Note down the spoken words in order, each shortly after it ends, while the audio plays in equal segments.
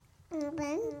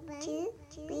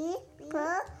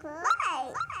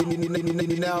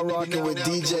You're now rocking with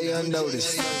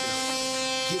DJ-Unnoticed.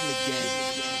 Get in the game.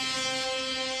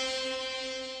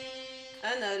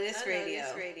 Unnoticed Radio.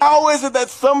 How is it that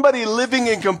somebody living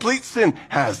in complete sin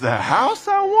has the house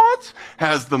I want,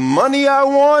 has the money I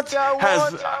want,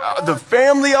 has the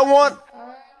family I want?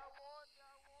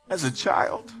 As a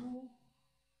child,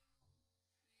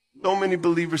 so many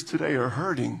believers today are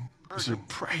hurting because they're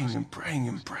praying and praying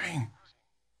and praying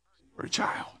for a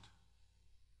child.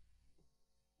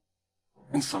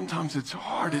 And sometimes it's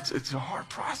hard. It's a hard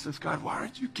process. God, why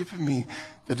aren't you giving me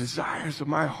the desires of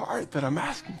my heart that I'm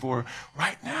asking for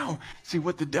right now? See,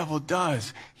 what the devil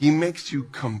does, he makes you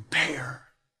compare.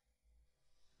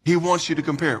 He wants you to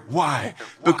compare. Why?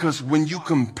 Because when you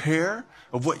compare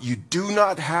of what you do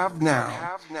not have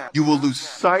now, you will lose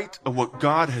sight of what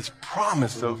God has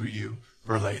promised over you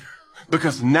for later.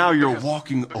 Because now you're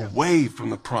walking away from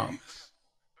the promise.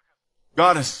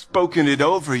 God has spoken it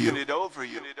over you.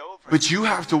 But you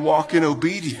have to walk in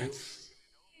obedience.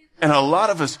 And a lot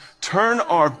of us turn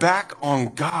our back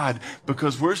on God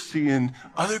because we're seeing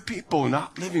other people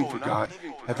not living for God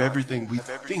have everything we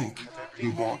think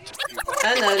we want.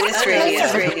 Unnoticed Radio.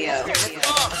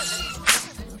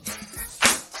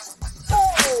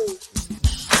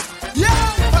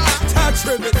 Time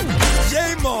tripping.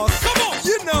 J-Moss. Come on.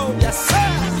 You know. Yes, sir.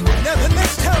 Now the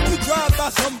next time you drive by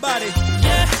somebody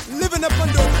living up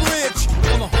under a bridge,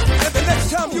 come on. And the next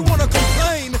time you want to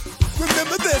complain,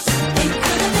 remember this.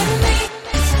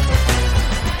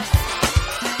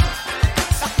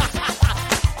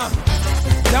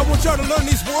 Now I want y'all to learn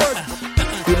these words.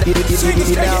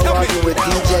 You're now rocking with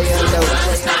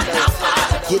DJ-Unnoticed.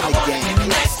 Get in the game.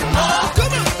 Come on.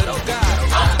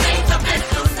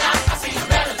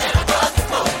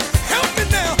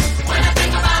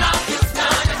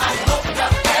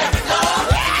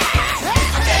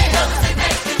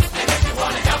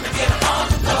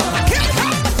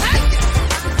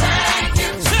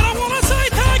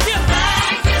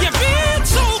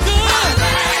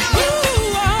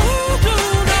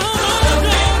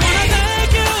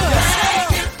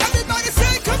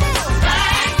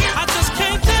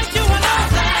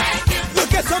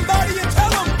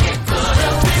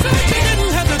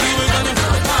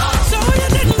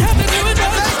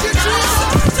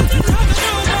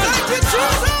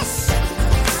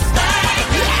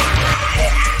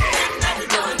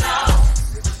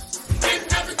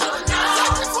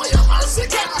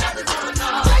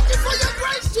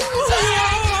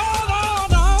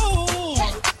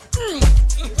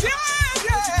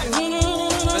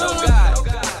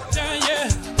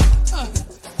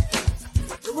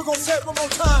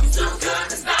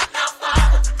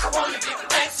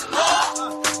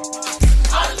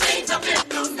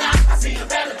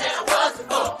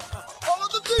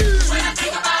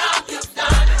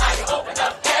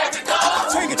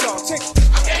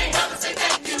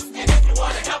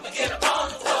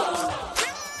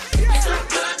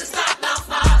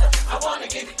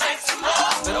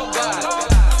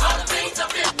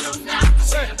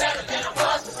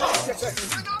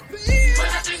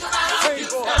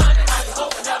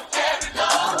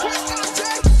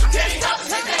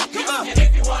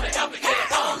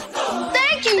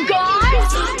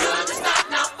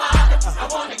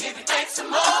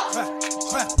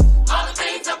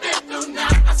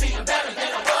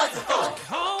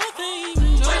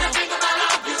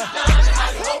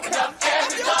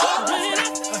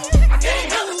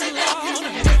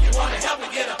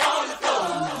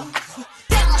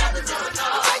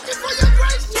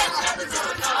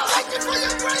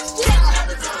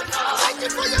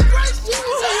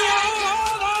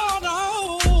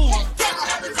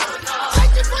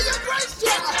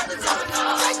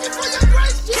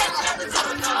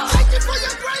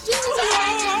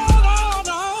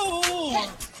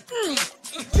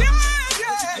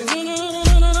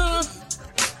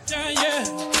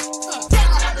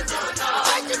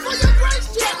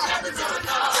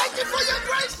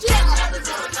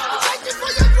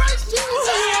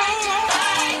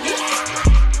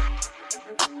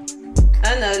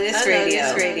 Unnoticed Radio.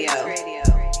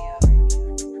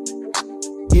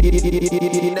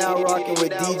 You're now rocking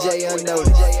with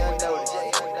DJ-Unnoticed.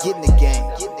 Get in the game.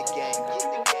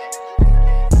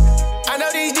 I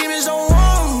know these demons don't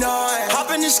want none.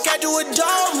 Hop in the sky, do a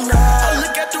donut. I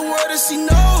look at the word and see no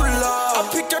love. I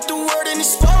picked up the word and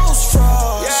it's false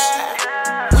frost.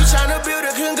 Yeah, we tryna build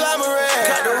a conglomerate.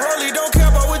 Got the rollie, don't care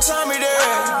about what time it is.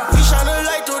 We tryna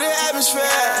light through the atmosphere.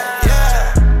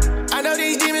 Yeah, I know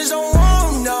these demons don't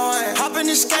want none. Hop in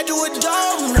the sky, do a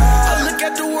donut. I look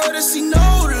at the word and see no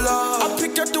love. I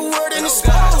picked up the word and it's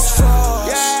false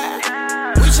frost.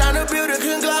 Yeah, we tryna build a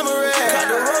conglomerate. Got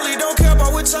the rollie, don't care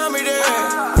about what time it is.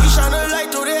 We shine a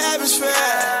light through the atmosphere.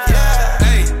 Yeah.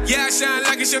 Hey, yeah, I shine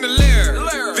like a chandelier.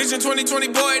 Vision 2020,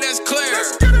 boy, that's clear.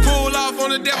 Pull off on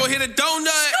the devil, hit a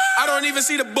donut. I don't even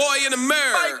see the boy in the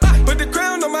mirror. Put the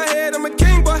crown on my head, I'm a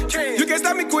king, boy. You can't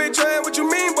stop me, quit trying, what you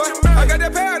mean, boy? I got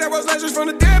that power that rose legends from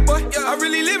the dead, boy. I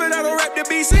really live it, I don't rap to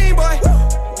be seen, boy.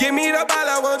 Give me the ball,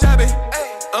 I won't drop it.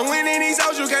 I'm winning these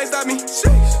hoes, you can't stop me.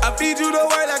 I feed you the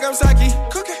word like I'm Saki.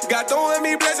 God throwing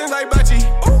me blessings like Bachi.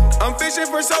 I'm fishing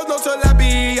for souls, no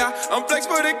tilapia. I'm flex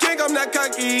for the king, I'm not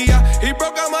cocky. He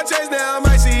broke out my chest, now I'm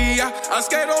icy. I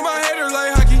skate on my haters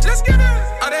like hockey. Let's get it.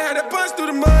 I done had to punch through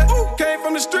the mud. Came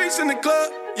from the streets in the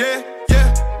club. Yeah,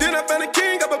 yeah. Then I found the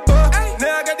king up above.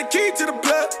 Now I got the key to the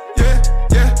plug. Yeah,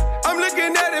 yeah. I'm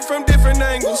looking at it from different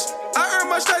angles. I earn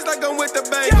my stripes like I'm with the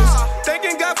Bengals.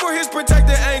 Thanking God for his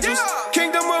protected angels.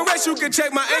 Kingdom of race, you can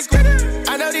check my ankle.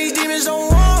 I know these demons don't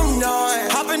want none.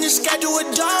 Hop in the sky, do a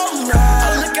dog.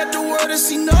 I look at the world and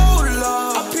see no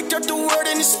love. I picked up the word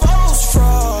and it's false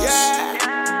frost. Yeah.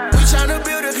 We tryna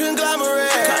build a conglomerate.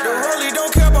 Got the rollie,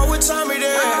 don't care about what time it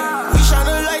is. We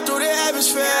shine light through the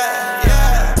atmosphere.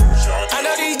 Yeah. I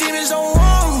know these demons don't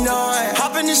want none.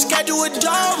 Hop in the sky, do a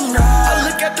dog. I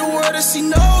look at the world and see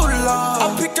no love.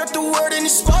 I picked up the word and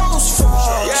it's false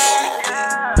frost.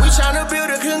 Yeah. We tryna build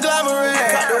a conglomerate.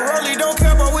 Got the rollie, don't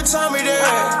care about what time it is.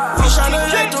 We shine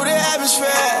light through the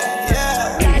atmosphere.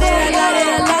 Yeah. I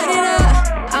light it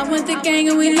up. I'm with the gang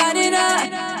and we light it up.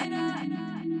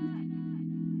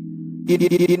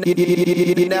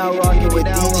 You now rocking with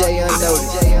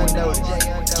DJ-Unnoticed.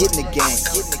 Get in the game.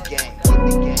 Get in the game. Get in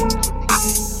the game.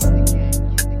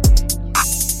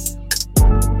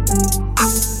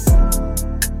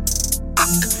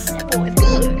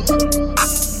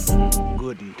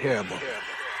 Good and terrible.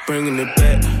 Bringing it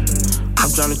back.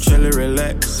 I'm trying to chill and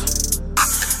relax.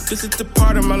 This is the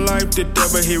part of my life the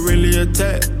devil he really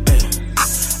attack.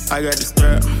 Ay, I got the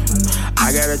strap.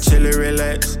 I gotta chill and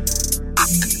relax.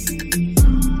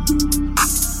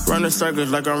 Running circles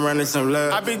like I'm running some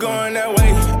love. I be going that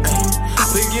way. Ay,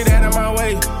 please get out of my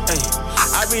way. Ay,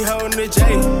 I be holding the J.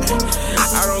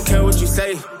 I don't care what you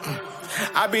say.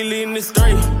 I be leading it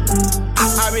straight.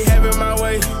 I be having my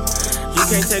way. You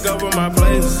can't take over my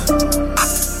place.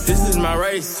 This is my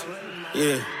race.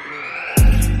 Yeah.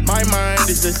 My mind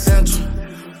is essential.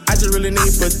 I just really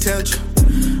need potential.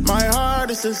 My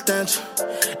heart is substantial.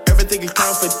 Everything is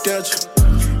confidential.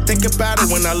 Think about it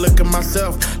when I look at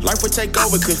myself. Life would take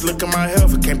over cause look at my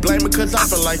health. I can't blame it cause I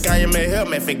feel like I am in hell.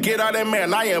 Man, forget all that,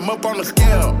 man, I am up on the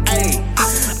scale. Ayy,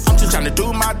 I'm just trying to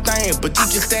do my thing, but you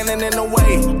just standing in the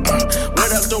way.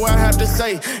 What else do I have to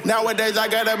say? Nowadays I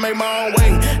gotta make my own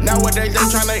way. Nowadays they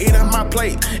trying to eat off my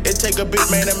plate. It take a big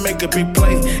man to make a big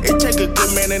play. It take a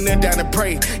good man to kneel down and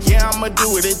pray. Yeah, I'ma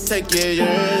do it, it take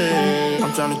yeah.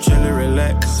 I'm trying to chill and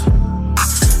relax.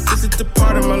 This is the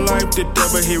part of my life the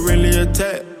devil he really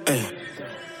attack. Ay,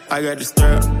 I got the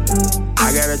strap.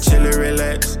 I gotta chill and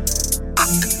relax.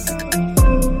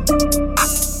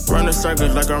 Running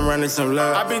circles like I'm running some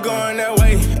love. I be going that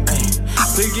way. Ay,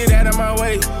 please get out of my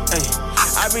way. Ay,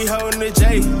 I be holding the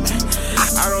J.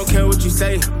 I don't care what you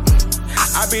say.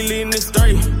 I be leading it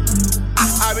straight.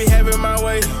 I be having my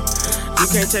way. You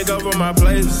can't take over my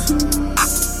place.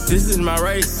 This is my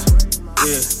race.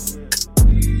 Yeah.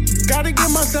 Gotta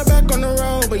get myself back on the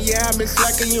road, but yeah, I've been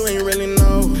slacking, you ain't really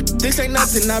know. This ain't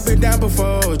nothing, I've been down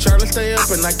before. Tryna stay up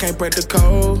and I can't break the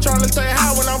code. Tryna stay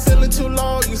high when I'm feeling too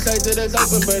low. You say that it's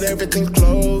open, but everything's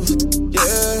closed.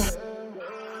 Yeah.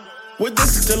 Well,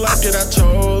 this is the life that I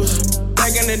chose.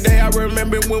 Back in the day, I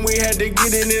remember when we had to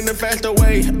get it in the faster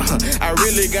way. I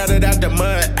really got it out the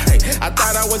mud. I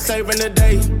thought I was saving the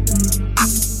day.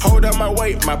 Hold up my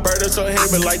weight, my burden so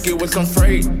heavy like it was some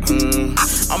freight.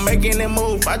 I'm making it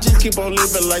move, I just keep on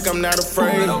living like I'm not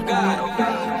afraid.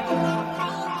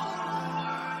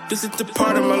 This is the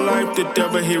part of my life the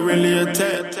devil he really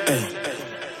attack. Ay,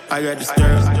 I got the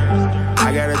stir,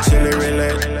 I gotta chill and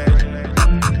relax.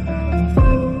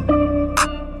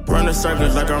 Running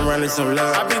circles like I'm running some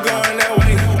love. I be going that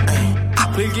way.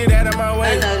 Ay, please get out of my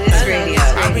way. Unnoticed Radio.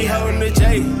 I be holding the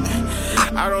J.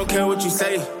 I don't care what you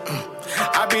say.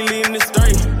 I be leading it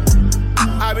straight.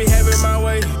 I be having my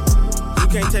way. You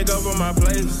can't take over my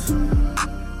place.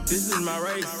 This is my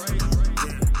race.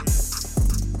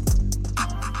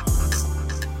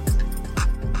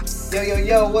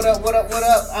 Yo, what up?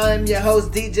 I'm your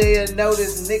host,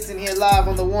 DJ-Unnoticed. Nixon here live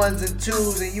on the ones and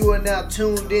twos, and you are now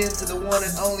tuned in to the one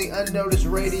and only Unnoticed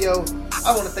Radio.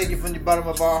 I want to thank you from the bottom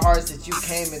of our hearts that you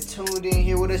came and tuned in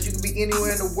here with us. You can be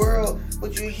anywhere in the world,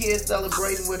 but you're here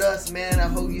celebrating with us, man. I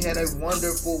hope you had a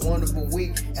wonderful, wonderful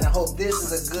week, and I hope this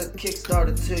is a good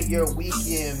kickstarter to your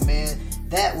weekend, man.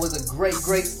 That was a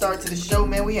great start to the show,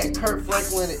 man. We had Kurt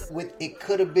Franklin with It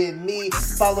Could Have Been Me,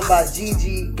 followed by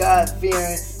Gigi,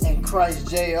 God-Fearing, and Christ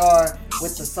Jr.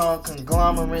 with the song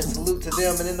Conglomerate. Salute to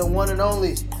them. And then the one and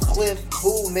only Cliff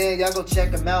Boo, man. Y'all go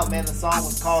check him out, man. The song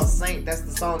was called Saint. That's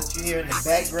the song that you hear in the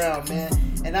background, man.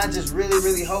 And I just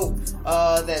really hope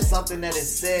that something that is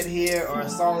said here or a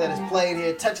song that is played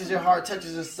here touches your heart,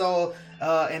 touches your soul,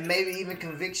 and maybe even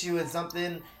convicts you in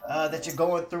something that you're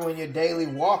going through in your daily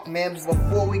walk, man.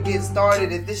 Before we get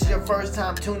started, if this is your first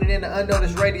time tuning in to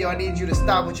Unnoticed Radio, I need you to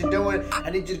stop what you're doing. I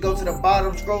need you to go to the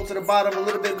bottom, scroll to the bottom a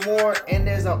little bit more, and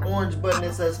there's an orange button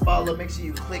that says follow. Make sure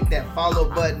you click that follow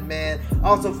button, man.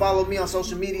 Also follow me on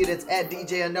social media. That's at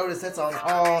DJ-Unnoticed. That's on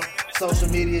all social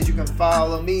medias. You can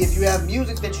follow me. If you have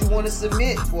music that you want to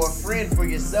submit for a friend, for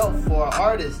yourself, for an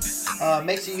artist,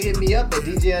 make sure you hit me up at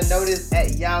DJ-Unnoticed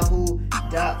at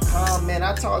yahoo.com, man.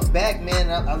 I talk back, man.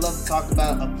 I love to talk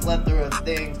about a plethora of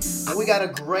things. And we got a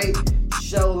great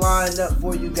show lined up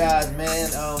for you guys, man.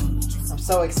 I'm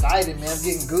so excited, man. I'm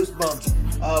getting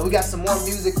goosebumps. We got some more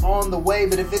music on the way,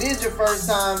 but if it is your first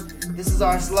time, this is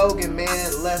our slogan,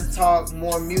 man. Let's talk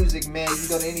more music, man. You can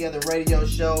go to any other radio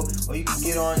show, or you can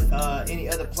get on any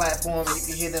other platform, and you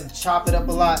can hear them chop it up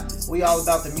a lot. We all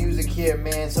about the music here,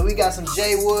 man. So we got some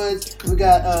Jay Woods, we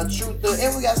got Truther,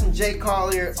 and we got some Jay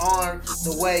Collier on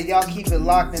the way. Y'all keep it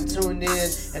locked and tuned in.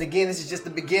 And again, this is just the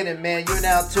beginning, man. You're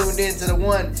now tuned in to the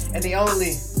one and the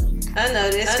only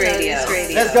Unnoticed Radio.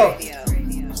 Let's go.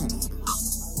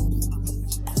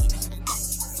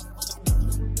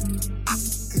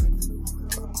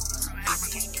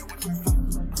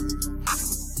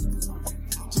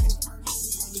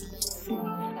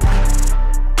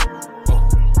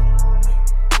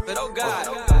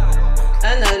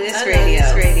 Unnoticed Radio.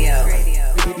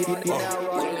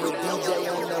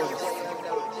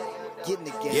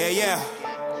 Yeah.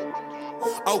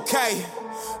 Okay.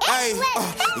 Hey.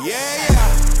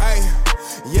 Hey.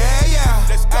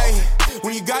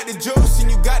 When you got the juice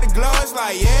and you got the glow, it's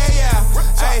like yeah.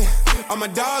 Hey. All my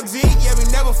dogs eat, yeah, we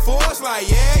never force, like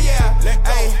yeah.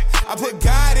 Hey. I put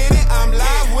God in it, I'm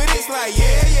live with it, it's like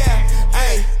yeah.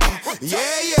 Hey.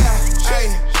 Hey.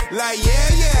 Like yeah.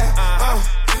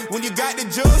 When you got the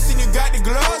juice and you got the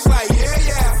glow, it's like yeah.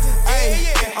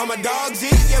 Hey, all my dogs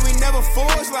eat, yeah, we never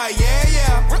force, like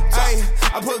yeah. Hey,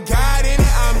 I put God in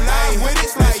it, I'm live with it,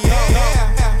 it's like yeah.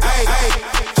 Hey,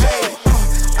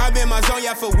 I've been my zone,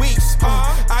 yeah, for weeks.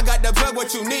 I got the plug,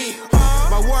 what you need.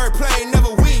 My wordplay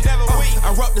never weak.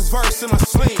 I wrote this verse in my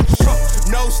sleep.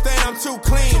 No stain, I'm too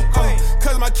clean.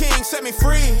 Cause my king set me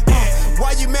free.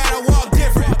 Why you mad? I walk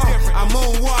different. I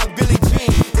moonwalk, Billie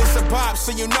Jean. It's a bop,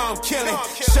 so you know I'm killing.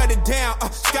 Shut it down,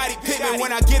 Scottie Pippen.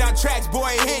 When I get on tracks,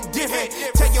 boy, it hit different.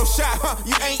 Take your shot,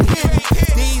 you ain't hitting.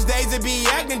 These days it be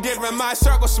acting different. My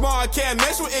circle small, I can't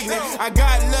mess with ignorant. I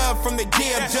got love from the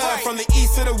give dub, from the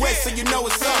east to the west, so you know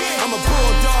what's up. I'm a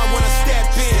bulldog when I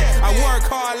step in. I work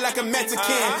hard like a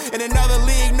Mexican. In another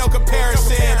league, no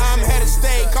comparison. I'm head of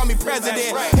state, call me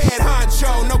president. Head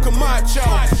honcho, no Camacho.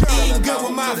 Eating good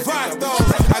with my vato.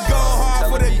 I go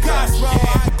hard for the gospel.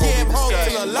 I give hope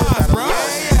to the lost, bro.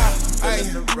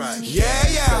 Yeah.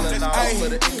 Ay,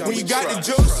 when you got the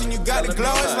juice and you got the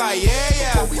glow, it's like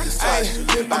yeah. Ay,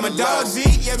 all my dogs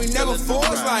eat, yeah, we never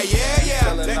force, like yeah.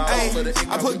 Ay,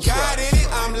 I put God in it,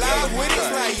 I'm live with it,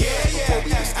 it's like yeah.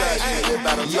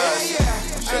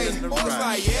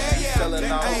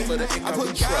 Selling all for the income we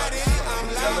trust.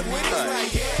 Telling me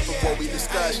hush. Before we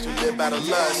discuss, you live out of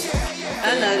lust.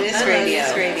 Unnoticed Radio.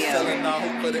 Selling all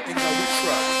for the income we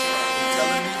trust.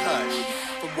 Telling me hush.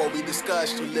 Before we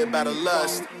discuss, you live out of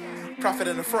lust. Profit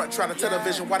in the front, trying to tell the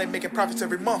vision why they making profits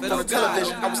every month on the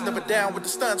television. I was never down with the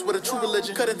stunts, with a true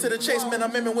religion. Cut into the chase, man,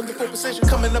 I'm aiming with the full precision.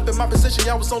 Coming up in my position,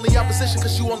 y'all was only opposition,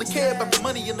 cause you only care about the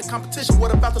money in the competition.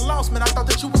 What about the loss, man? I thought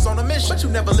that you was on a mission, but you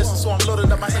never listen, so I'm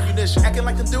loading up my ammunition. Acting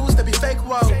like them dudes that be fake,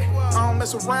 whoa. I don't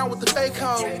mess around with the fake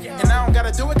hoe, and I don't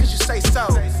gotta do it cause you say so.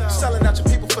 Selling out your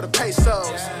people for the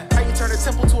pesos. How you turn a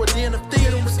temple to a den of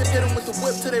thieves? Hit them with the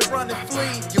whip till they run and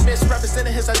flee. You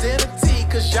misrepresenting his identity,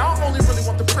 cause y'all only really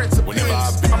want the principle.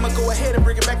 I'ma go ahead and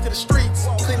bring it back to the streets.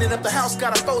 Cleaning up the house,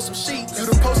 gotta fold some sheets. You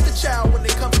the poster child when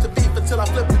it comes to beef until I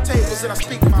flip the tables and I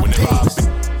speak my piece.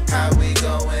 How we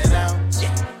going out?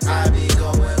 I be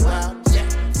going wild.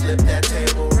 Flip that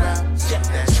table round.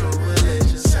 That true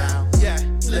religion sound.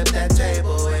 Flip that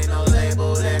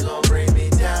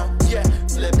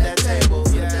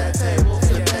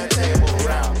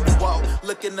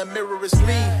look in the mirror, it's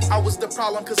me. I was the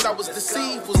problem cause I was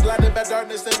deceived. Was blinded by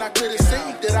darkness and I couldn't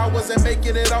see that I wasn't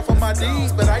making it off of my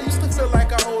deeds. But I used to feel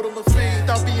like I hold them a fiend.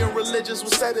 Thought being religious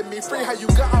was setting me free. How you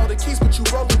got all the keys but you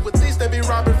rolling with these? They be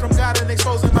robbing from God and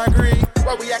exposing my greed.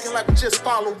 Why we acting like we just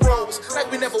follow rules?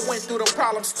 Like we never went through them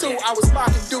problems too. I was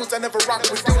mocking dudes, I never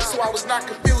rocked with dudes. So I was not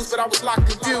confused, but I was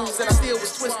locked in views. And I still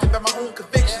was twisted by my own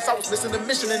convictions. I was missing the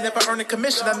mission and never earning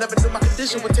commission. I never knew my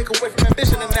condition would take away from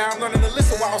ambition. And now I'm learning to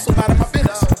listen while also minding my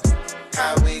business.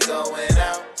 How we going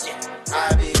out?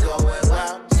 I be going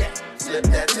wild. Flip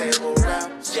that table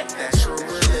round. That true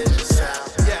religious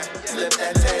sound. Flip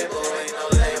that table, ain't no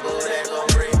label that gon'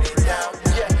 bring me down.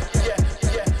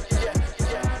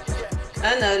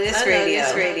 Unnoticed Radio.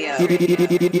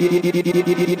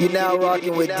 You're now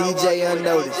rocking with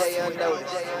DJ-Unnoticed.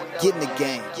 Get in the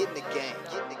game.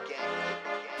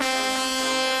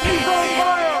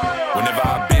 Whenever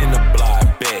I been the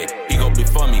block back, he go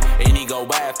before me and he go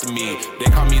after me. They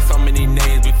call me so many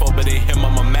names before, but in him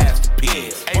I'm a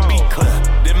masterpiece. Ain't be clear,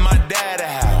 then my dad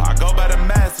how I go by the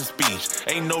master speech.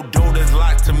 Ain't no door that's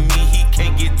locked to me, he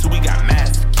can't get to, he got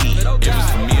master key. If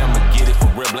it's for me, I'ma get it for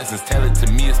real. Blessings tell it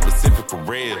to me, it's specific for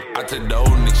real. I took the old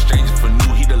and exchanged it for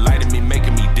new. He delighted me,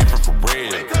 making me different for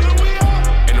real.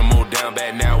 And I'm more down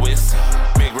bad now, it's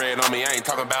big red on me, I ain't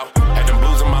talking about. Had them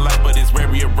blues in my life, but it's very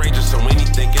rearranged, so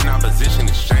anything in opposition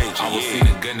is changing. I will see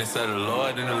the goodness of the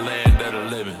Lord in the land of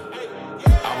the living.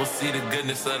 I will see the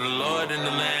goodness of the Lord in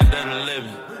the land of the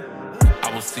living.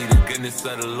 I will see the goodness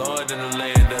of the Lord in the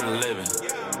land of the living.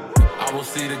 I will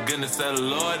see the goodness of the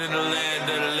Lord in the land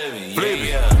of the living. Flip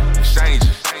it, exchange it.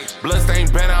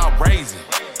 Bloodstained banner, I'll raise it.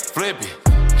 Flip it,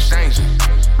 exchange it.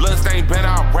 Bloodstained banner,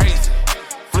 I'll raise it.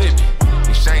 Flip it,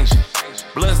 exchange it.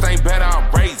 Bloodstained banner,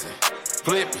 I'll raise it.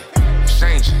 Flip it,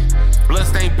 exchange it.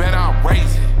 Bloodstained banner, I'll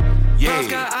raise it. Girls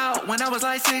got out when I was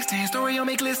like 16. Story on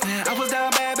me glistening. I was down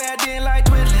bad, didn't like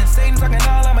twiddling. Satan talking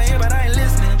all on my ear, but I ain't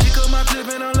listening. Pick up my clip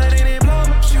and I'm letting it blow.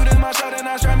 Shooting my shot and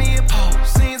I try me a pole.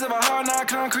 Scenes of a hard knock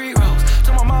concrete roads.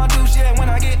 Told my mom do shit when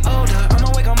I get older.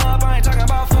 I'ma wake 'em up, I ain't talking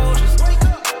about Folgers.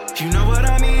 You know what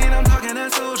I mean, I'm talking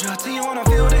that soldier. Till you on the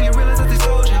field and you realize that they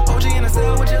soldier. OG in the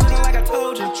cell with you looking like I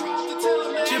told you.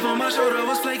 Chip on my shoulder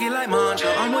was flaky like Moncho.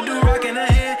 I'ma do rock in the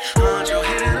head. Honcho,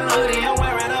 head in a hoodie, I'm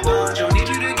wearing a poncho. Need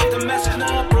you to get the message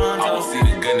now, pronto. I will see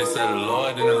the goodness of the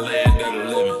Lord in the land of the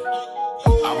living.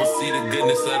 I will see the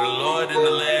goodness of the Lord in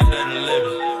the land of the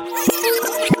living.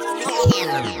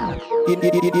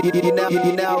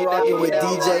 You're now rocking with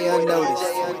DJ-Unnoticed.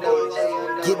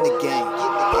 Get in the game.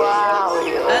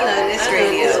 Unnoticed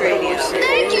Radio.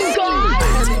 Thank you, God. I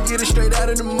had to get it straight out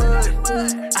of the mud.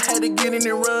 I had to get in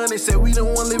and run. They said we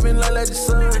don't want living life like the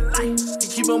sun. You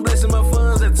keep on blessing my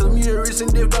funds. I took me a risk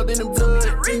and dipped out in the blood.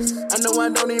 I know I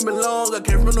don't even belong. I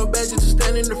came from no bad just to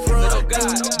stand in the front.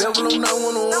 Devil on not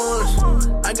one-on-ones.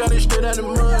 I got it straight out of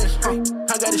the mud.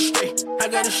 I got it straight. I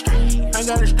got it straight. I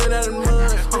got it straight out of the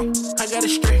mud. I got it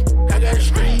straight. I got it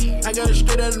straight. I got it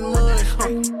straight out of the mud.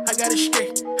 I got it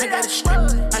straight. I got it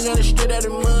straight. I got it straight out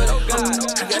of the mud.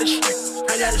 I got it straight.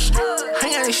 I got it straight. I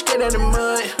got it straight out of the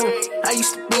mud. I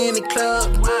used to be in the club.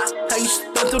 I used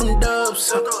to throw through them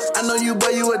dubs. I know you, boy,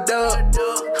 you a dub.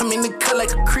 I'm in the cut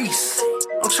like a crease.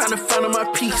 I'm trying to find my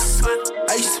peace.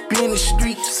 I used to be in the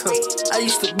streets. I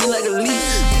used to be like a leech.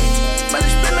 But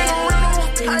it's been like a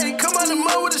rental. I ain't come out the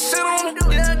mud with a shit on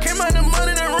them. Yeah, I came out the mud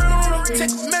and then ran on them.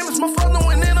 Take commandments, my father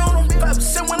went in on them.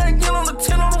 5% when I get on the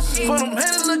 10 on them. For them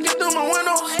haters looking through my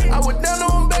windows. I went down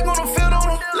on them, back on the field on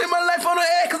them. Live my life on the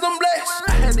air cause I'm blessed.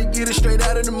 I had to get it straight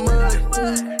out of the mud.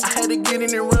 I had to get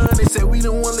in and run. They said we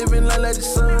don't want living life like the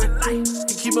sun.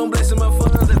 You keep on blessing my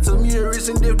funds. I took me a risk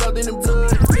and dipped out in the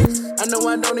blood. I know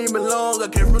I don't even belong. I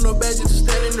came from no bad just to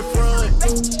stand in the front.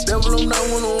 Devil on not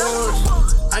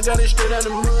one-on-ones. I got it straight out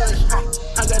of the mud.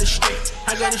 I got it straight.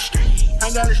 I got it straight. I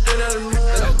got it straight out of the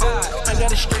mud. I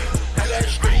got it straight. I got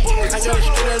it straight. I got it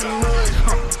straight out of the mud.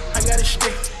 I got it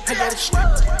straight. I got it straight.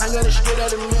 I got it straight out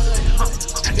of the mud.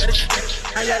 I got it straight.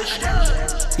 I got it straight.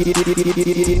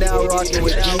 You're now rocking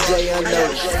with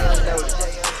DJ-Unnoticed.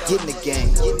 Get in the game.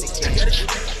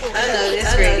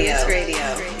 Unnoticed Radio.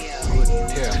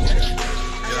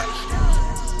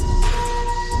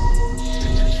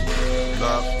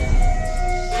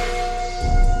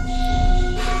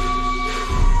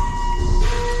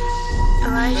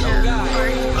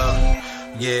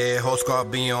 Yeah, whole squad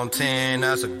be on 10,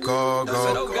 that's a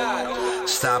go-go.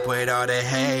 Stop with all the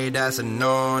hate, that's a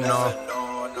no-no.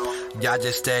 Y'all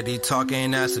just steady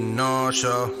talking, that's a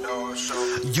no-show.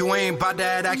 You ain't bout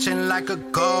that action like a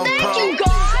GoPro.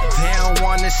 They don't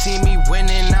wanna see me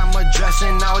winning, I'm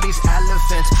addressing all these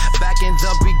elephants. Back in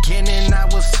the beginning, I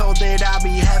was told that I'll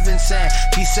be heaven sent.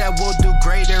 He said we'll do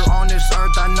greater on this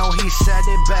earth, I know he said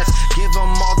it best. Give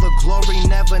him all the glory,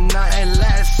 never nothing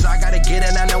less. I gotta get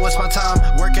it, I know it's my time.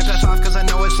 Working past off cause I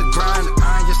know it's a grind.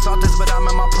 I ain't just saw this, but I'm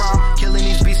in my prime. Killing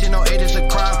these beasts, you know it is a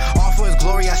crime. All for his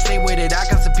glory, I stay with it. I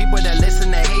got some people that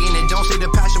listen to hating and don't see the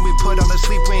passion we put on the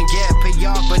sleep. We ain't get pay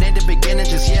off, but in the beginning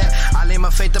just yet. I lay my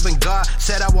faith up in God,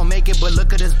 said I won't make it, but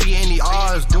look at us being the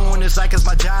odds. Doing this like it's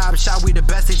my job. Shout we the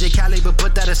best, DJ Khaled, but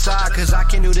put that aside, cause I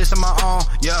can do this on my own.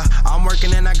 Yeah, I'm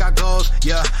working and I got goals.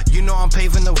 Yeah, you know I'm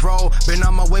paving the road. Been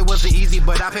on my way, wasn't easy,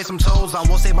 but I paid some tolls. I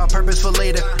won't save my purpose for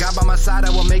later. God by my side, I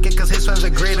will make it, cause his plans are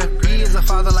greater. He is a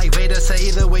father like Vader. Say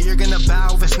either way, you're gonna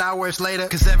bow if it's now or it's later.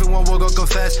 Cause everyone will go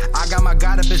confess. I got my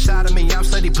God up inside of me, I'm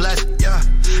steady blessed. Yeah,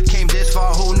 came this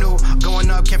far, who knew? Going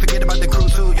up, can't forget about the crew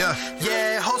too.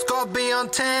 Yeah, host call be on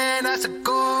 10, that's a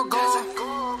go.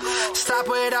 Stop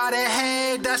with all the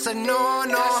hate, that's a no.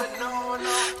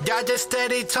 Y'all just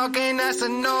steady talking, that's a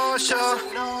no-show.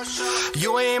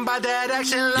 You ain't about that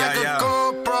action like a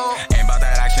GoPro. Ain't about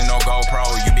that action, no GoPro.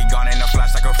 You be gone in the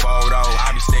flash like a photo. I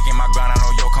be sticking my gun, I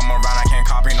know you'll come around. I can't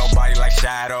copy nobody like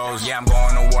shadows. Yeah, I'm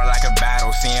going to war like a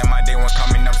battle. Seeing my day ones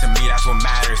coming up to me, that's what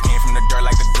matters. Came from the dirt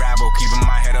like the gravel. Keeping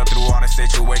my head up through all the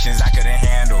situations I couldn't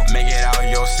handle. Make it out,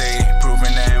 you'll see.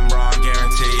 Proving that I'm wrong,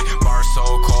 guaranteed. Bar so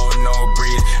cold, no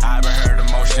breeze. I haven't heard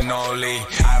emotionally.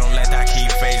 I don't let that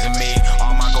keep phasing me.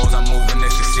 All my goals, I'm moving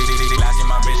this to city. Last year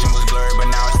my vision was blurry, but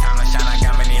now it's time to shine. I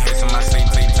got many hits in my sleep.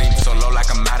 So low like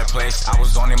I'm out of place. I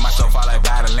was owning myself, I like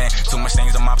battling. Too much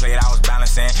things on my plate, I was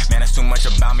balancing. Man, that's too much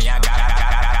about me. I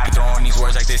got. Throwing these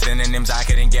words like they synonyms. I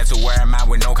couldn't get to where I'm at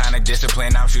with no kind of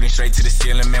discipline. I'm shooting straight to the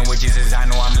ceiling, man. With Jesus, I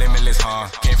know I'm limitless, huh?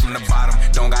 Came from the bottom,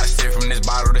 don't gotta sip from this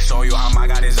bottle to show you how my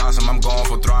God is awesome. I'm going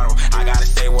for throttle. I gotta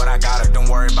say what I gotta. Don't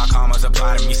worry about commas,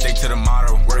 apply to me. Stick to the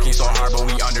motto. Working so hard, but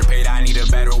we underpaid. I need a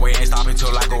better way. Ain't stopping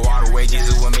till I go all the way.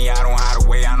 Jesus with me, I don't hide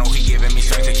away. I know he giving me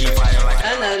strength to keep fighting like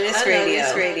Unnoticed Radio.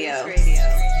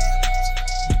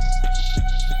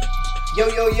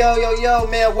 Yo,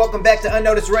 man, welcome back to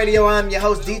Unnoticed Radio. I'm your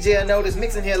host, DJ-Unnoticed,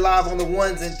 mixing here live on the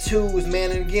ones and twos,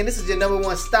 man. And again, this is your number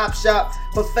one stop shop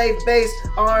for faith-based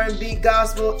R&B,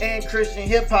 gospel, and Christian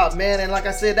hip-hop, man. And like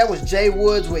I said, that was Jay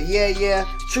Woods with Yeah,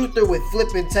 Truther with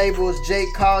Flipping Tables, Jay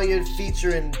Collier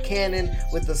featuring Cannon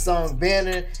with the song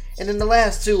Banner. And then the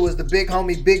last two was the big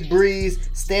homie Big Breeze,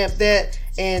 Stamp That,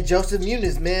 and Joseph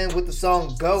Muniz, man, with the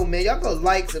song Go, man. Y'all go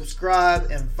like,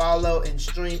 subscribe, and follow and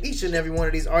stream each and every one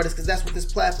of these artists, because that's what this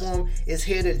platform is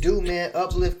here to do, man.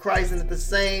 Uplift Christ, and at the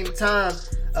same time,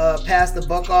 pass the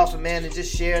buck off, man, and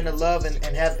just sharing the love and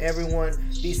have everyone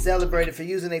be celebrated for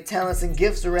using their talents and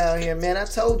gifts around here, man. I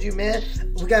told you, man,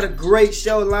 we got a great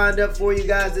show lined up for you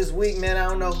guys this week, man. I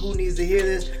don't know who needs to hear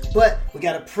this, but we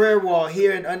got a prayer wall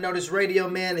here in Unnoticed Radio,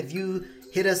 man. If you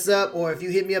hit us up, or if you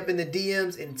hit me up in the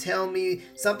DMs and tell me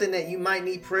something that you might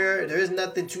need prayer, there is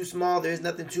nothing too small, there is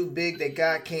nothing too big that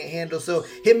God can't handle. So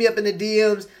hit me up in the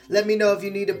DMs, let me know if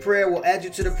you need a prayer. We'll add you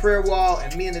to the prayer wall,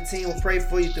 and me and the team will pray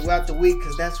for you throughout the week,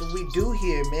 because that's what we do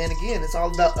here, man. Again, it's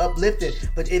all about uplifting.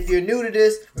 But if you're new to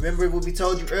this, remember what we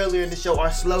told you earlier in the show.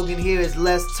 Our slogan here is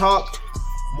less talk,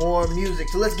 more music.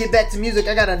 So let's get back to music.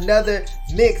 I got another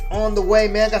mix on the way,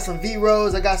 man. I got some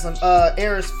V-Rose, I got some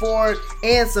Eris Ford,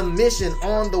 and some Mission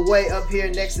on the way up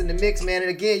here next in the mix, man. And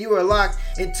again, you are locked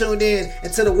and tuned in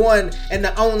into the one and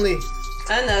the only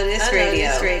Unnoticed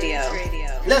Radio.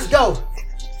 Let's go.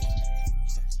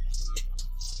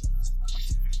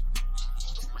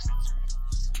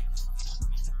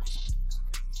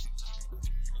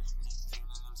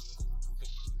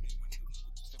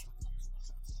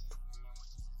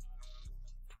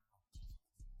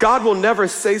 God will never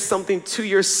say something to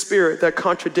your spirit that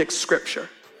contradicts Scripture.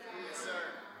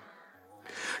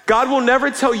 God will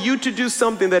never tell you to do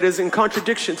something that is in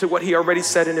contradiction to what he already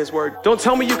said in his word. Don't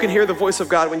tell me you can hear the voice of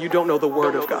God when you don't know the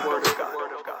word of God.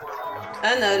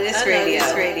 Unnoticed Radio.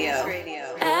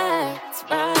 That's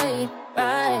right.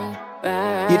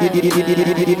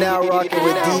 You're now rocking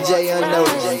with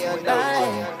DJ-Unnoticed.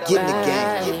 Get in the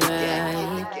game.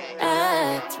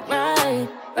 That's right.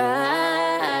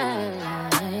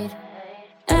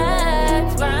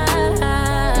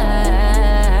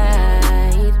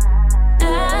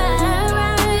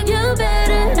 You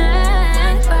better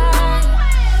act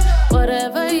right.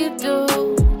 Whatever you do,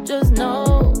 just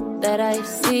know that I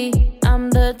see. I'm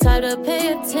the type to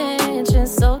pay attention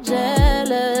so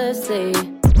jealously.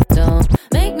 Don't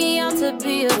make me out to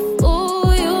be a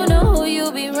fool. You know who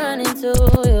you be running to.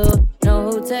 You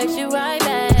know who text you right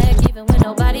back, even when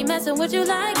nobody messing with you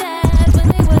like that. When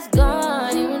they was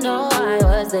gone, you know I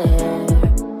was there.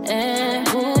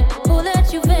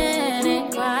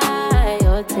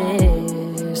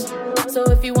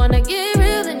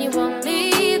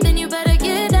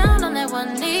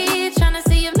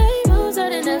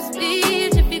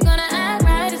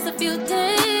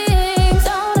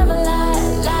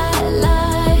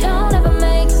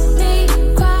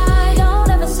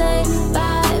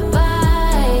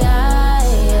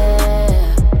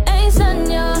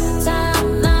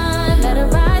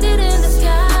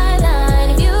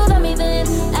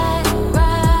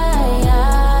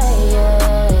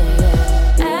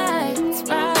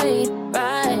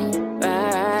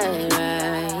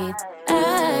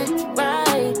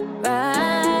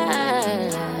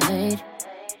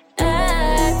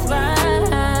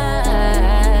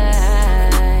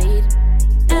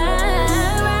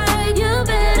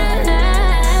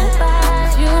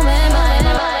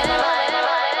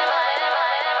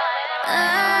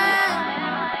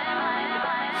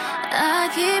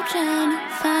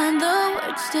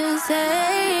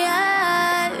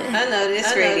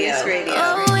 Radio.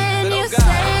 Oh, when you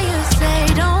say,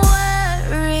 don't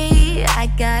worry. I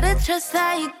gotta trust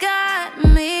that you got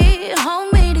me.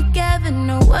 Hold me together,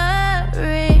 no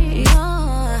worry.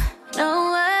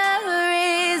 No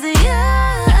worries,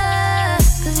 yeah.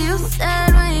 'Cause you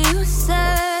said when you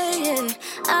say it,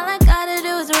 all I gotta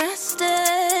do is rest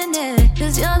in it.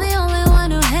 'Cause you're the only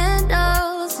one who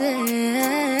handles it.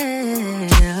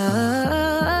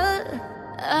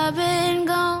 I've been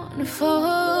gone for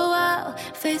a while,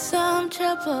 faced some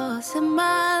troubles in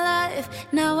my life.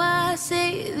 Now I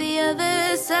see the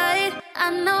other side. I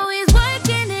know he's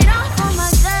working it out for my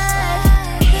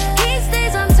side. He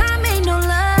stays on time, ain't no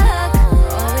luck.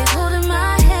 Always holding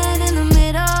my hand in the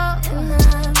middle,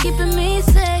 keeping me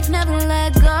safe, never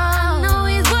let go. I know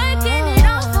he's working it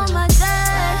out for my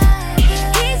side.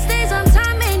 He stays on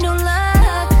time, ain't no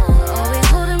luck. Always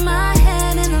holding my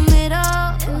hand in the middle,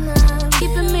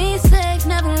 keeping me safe,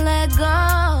 never let go.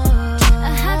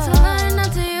 I had to learn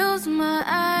not to use my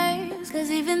eyes, 'cause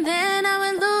even then I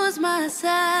would lose my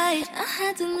sight. I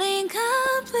had to lean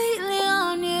completely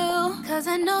on you, 'cause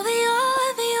I know that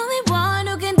you're the only one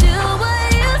who can do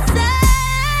what you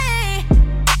say.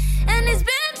 And it's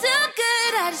been too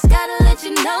good, I just gotta let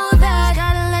you know that.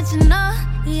 Gotta let you know,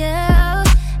 yeah.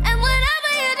 And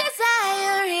whatever you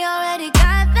desire, he already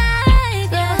got that,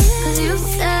 yeah. 'Cause you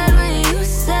said when you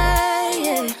say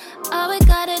it, all we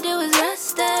gotta do is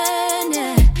rest in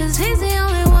it. 'Cause he's the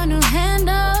only one who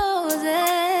handles it.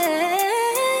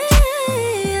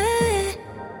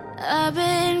 I've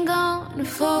been gone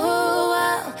for a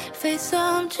while, faced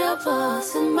some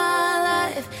troubles in my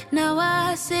life. Now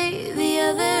I see the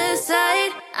other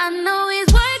side. I know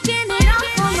he's working it out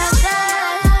for my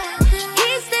side. He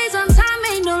stays on time,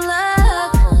 ain't no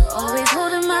luck. Always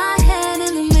holding my hand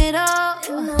in the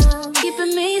middle,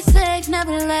 keeping me safe,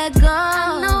 never let go.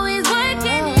 I know he's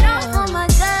working it out for my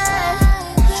side.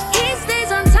 He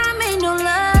stays on time, ain't no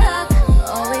luck.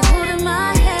 Always holding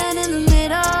my hand in the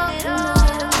middle,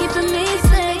 keeping me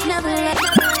safe, never let go.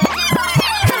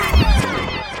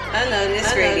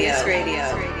 Unnoticed Radio.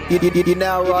 You're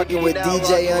now rocking with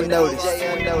DJ-Unnoticed.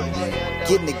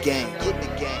 Get in the game.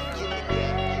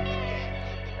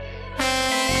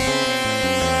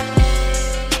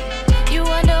 You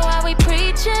wonder why we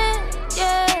preaching,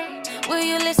 yeah. Will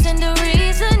you listen to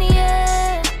reason,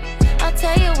 yeah. I'll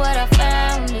tell you what I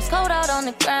found. It's cold out on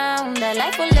the ground, that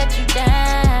life will let you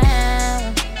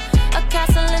down. A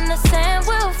castle in the sand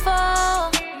will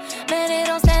fall. Man, it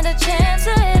don't stand a chance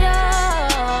at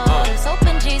all. Just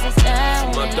open Jesus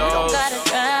down, and you don't gotta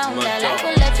drown. That life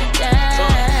will let you down.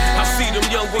 I see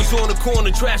them young boys on the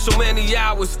corner, trash so many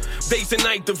hours. Days and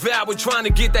night devoured, trying to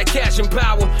get that cash and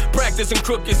power. Practicing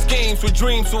crooked schemes with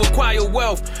dreams to acquire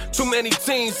wealth. Too many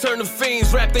teens turn to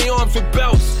fiends, wrap their arms with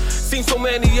belts. Seen so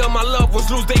many of my loved ones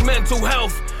lose their mental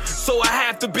health. So I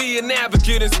have to be an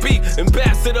advocate and speak.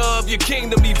 Ambassador of your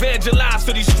kingdom, evangelize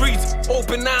to these streets.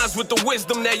 Open eyes with the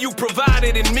wisdom that you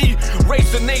provided in me.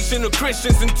 Raise a nation of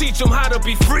Christians and teach them how to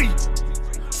be free.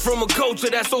 From a culture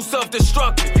that's so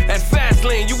self-destructive. At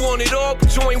Fastlane, you want it all,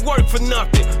 but you ain't work for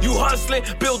nothing. You hustling,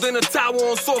 building a tower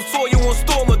on soft soil, on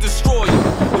storm or destroy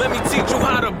you. Let me teach you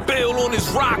how to build on this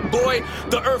rock, boy.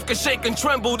 The earth can shake and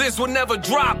tremble, this will never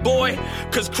drop, boy.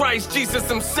 'Cause Christ Jesus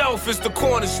himself is the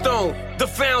cornerstone. The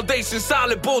foundation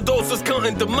solid, bulldozers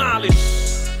couldn't demolish.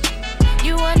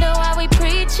 You wonder why we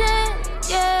preaching,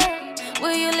 yeah.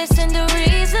 Will you listen to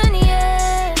reason,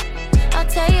 yeah. I'll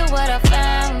tell you what I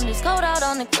found. It's cold out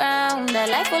on the ground, that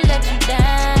life will let you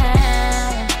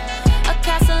down. A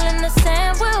castle in the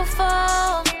sand will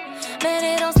fall. Man,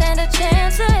 it don't stand a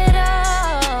chance at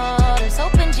all. Just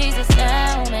open Jesus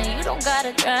down, and you don't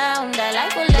gotta drown. That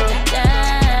life will let you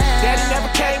down. Daddy never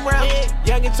came round,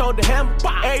 young and told to him.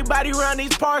 Everybody around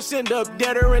these parts end up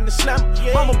deader in the slam.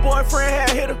 Mama boyfriend had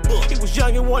hit her. He was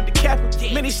young and wanted to cap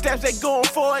him. Many steps they going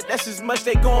forward, that's as much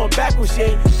they going backwards.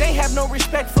 Yeah, they have no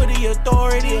respect for the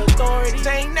authority.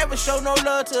 They ain't never show no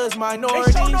love to us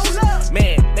minorities.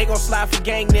 Man, they gon' slide for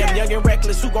gang them. Young and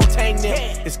reckless, who gon' tame them?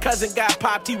 His cousin got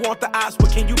popped, he want the odds,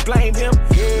 but can you blame him?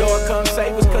 Lord come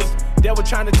save us, 'cause they were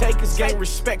trying to take us, gain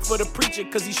respect for the preacher,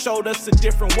 'cause he showed us a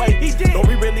different way. He did. Don't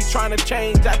we really trying to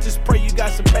change? I just pray you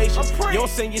got some patience. You don't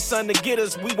send your son to get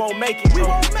us, we won't make it.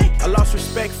 I lost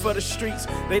respect for the streets.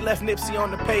 They left Nipsey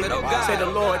on the pavement. Say the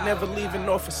Lord never leaving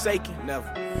nor forsaking. Never.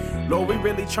 Lord, we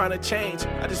really trying to change.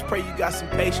 I just pray you got some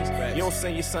patience. You don't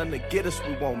send your son to get us,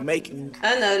 we won't make it.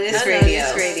 Unnoticed Radio.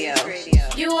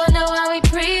 You wonder why we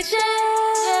preaching,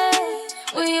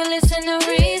 yeah. Will you listen to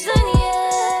reason,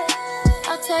 yeah.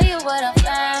 I'll tell you what I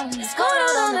found. It's cold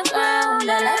out on the ground,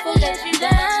 that life will let you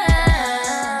down.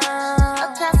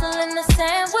 A castle in the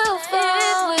sand will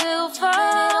fall.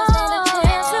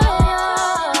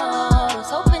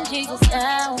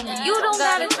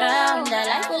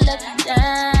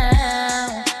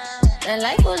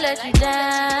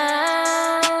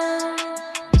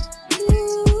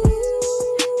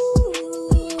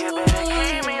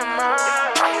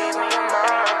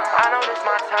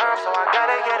 time, so I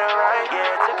gotta get it right.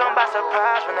 Yeah, it took them by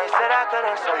surprise when they said I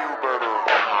couldn't, so you better.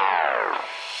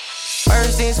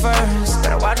 First things first,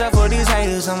 better watch out for these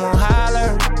haters, I'm gon'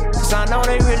 holler. Cause I know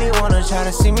they really wanna try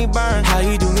to see me burn. How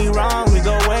you do me wrong, we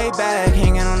go way back.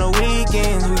 Hanging on the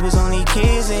weekends, we was only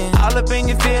kidding. All up in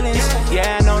your feelings,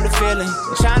 yeah, I know the feeling.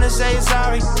 I'm trying to say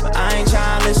sorry, but I ain't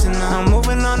trying to listen. I'm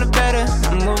moving on to better,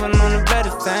 I'm moving on to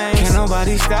better things. Can't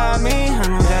nobody stop me, I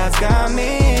know God's got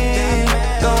me.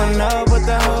 Going up with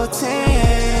the whole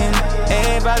team.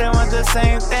 Everybody want the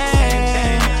same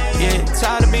thing. Yeah,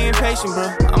 tired of being patient, bro.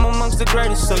 I'm amongst the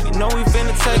greatest, so you know we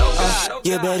finna take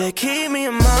You better keep me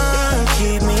in mind,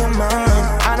 keep me in mind.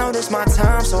 I know this my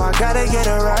time, so I gotta get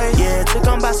it right. Yeah, it took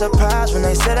them by surprise when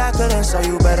they said I couldn't, so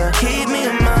you better keep me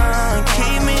in mind,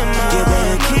 keep me in mind. You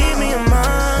better keep me in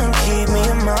mind, keep me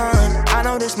in mind. I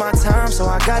know this my time, so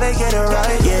I gotta get it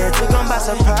right. Yeah, it took them by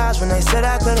surprise when they said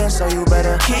I couldn't, so you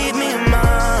better keep me in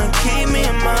mind, keep me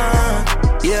in mind.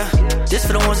 Yeah, this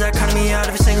for the ones that count me out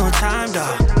every single time,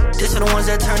 dawg. This for the ones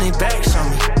that turn their backs on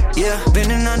me. Yeah,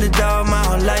 been an underdog my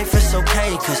whole life, it's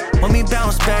okay. Cause when we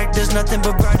bounce back, there's nothing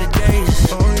but brighter days.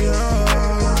 Oh yeah.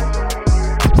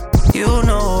 You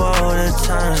know all the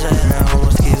times that I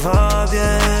almost gave up,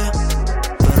 yeah.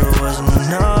 But it wasn't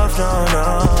enough,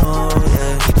 no,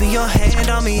 yeah. Keeping your hand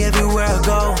on me everywhere I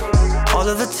go. All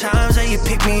of the times that you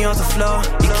pick me off the floor.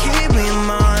 You keep me in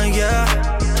mind, yeah.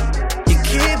 You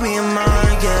keep me in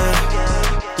mind, yeah.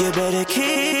 You better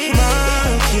keep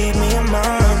me in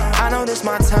mind. I know this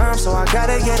my time, so I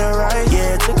gotta get it right.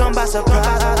 Yeah, it took them by surprise.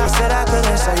 I said I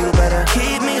couldn't, so you better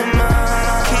keep me in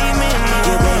mind, keep me in mind.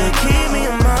 You better keep me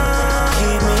in mind,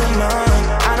 keep me in mind.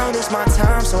 I know this my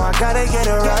time, so I gotta get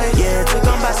it right. Yeah, it took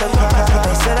them by surprise.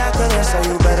 They said I couldn't, so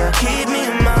you better keep me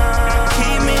in mind,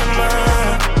 keep me in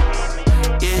mind.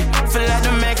 Yeah, feel like the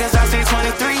man 'cause I see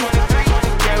 23.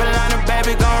 Carolina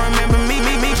baby gon' remember me.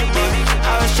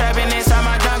 I was trapping inside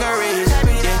my dungarees.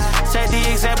 Yeah, set the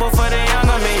example for the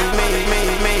younger me.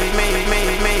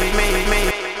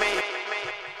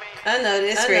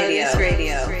 Unnoticed Radio.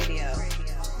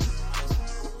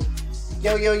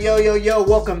 Yo,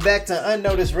 welcome back to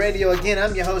Unnoticed Radio. Again,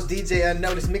 I'm your host,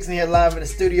 DJ-Unnoticed, mixing here live in the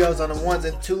studios on the ones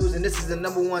and twos, and this is the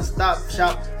 #1 stop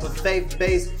shop for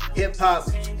faith-based hip-hop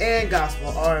and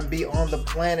gospel R&B on the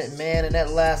planet, man. And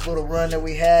that last little run that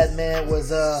we had, man,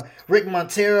 was Rick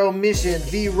Montero, Mission,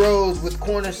 V Rose with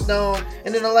Cornerstone,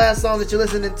 and then the last song that you're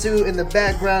listening to in the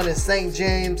background is St.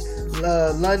 James,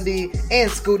 Lundy, and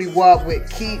Scooty Wop with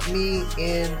Keep Me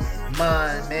in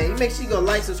Mind, man. You make sure you go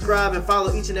like, subscribe, and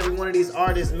follow each and every one of these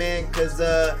artists, man, because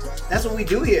that's what we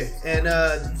do here. And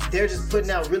they're just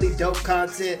putting out really dope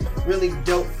content, really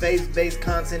dope faith-based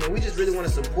content, and we just really want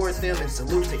to support them and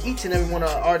salute to each and every one of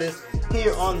our artists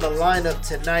here on the lineup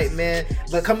tonight, man.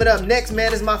 But coming up next,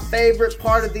 man, is my favorite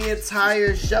part of the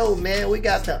entire show, man. We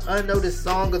got the Unnoticed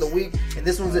Song of the Week, and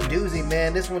this one's a doozy,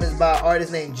 man. This one is by an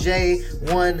artist named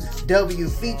J1W,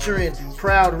 featuring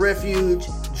Proud Refuge,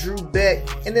 Drew Beck,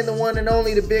 and then the one and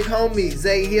only, the big homie,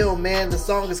 Zay Hill, man. The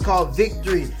song is called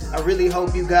Victory. I really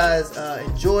hope you guys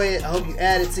enjoy it. I hope you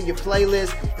add it to your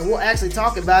playlist, and we'll actually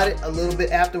talk about it a little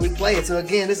bit after we play it. So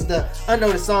again, this is the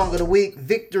Unnoticed Song of the Week,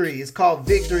 Victory. It's called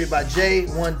Victory by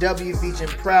J1W, featuring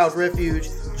Proud Refuge,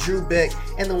 Drew Beck,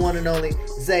 and the one and only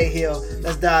Zay Hill.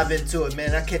 Let's dive into it,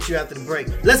 man. I'll catch you after the break.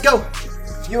 Let's go!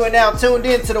 You are now tuned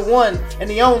in to the one and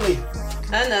the only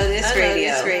Unnoticed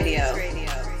Radio.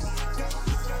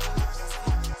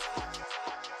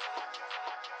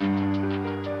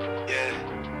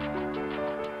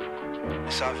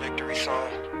 It's our victory song.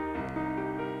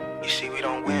 You see, we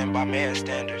don't win by man's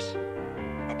standards,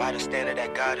 but by the standard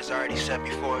that God has already set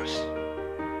before us.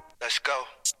 Let's go.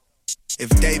 If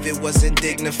David wasn't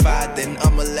dignified, then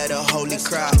I'ma let a holy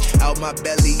cry out my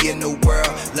belly in the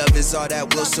world. Love is all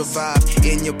that will survive.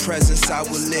 In your presence I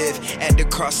will live. At the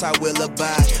cross I will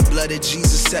abide. Blood of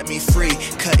Jesus set me free,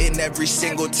 cutting every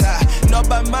single tie. Not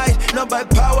by might, not by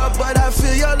power, but I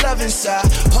feel your love inside.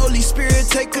 Holy Spirit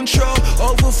take control,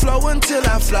 overflow until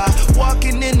I fly.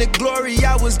 Walking in the glory,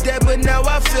 I was dead but now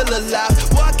I feel alive.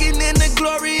 Walking in the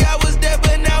glory, I was dead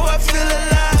but now I feel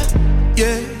alive.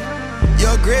 Yeah.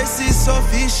 Your grace is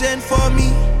sufficient for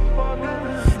me.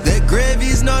 The grave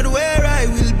is not where I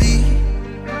will be.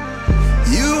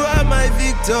 You are my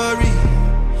victory.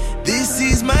 This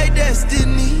is my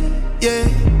destiny. Yeah.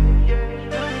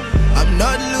 I'm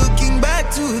not looking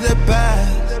back to the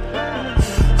past.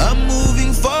 I'm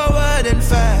moving forward and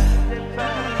fast.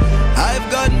 I've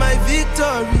got my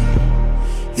victory.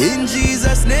 In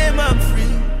Jesus' name I'm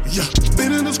free. Yeah,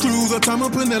 been in this cruise, a time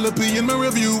of Penelope. In my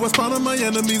review, I spotted my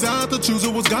enemies. I had to choose,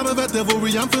 it was God or that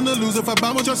devilry. I'm finna lose if I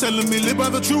buy what you're selling me. Live by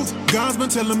the truth. God's been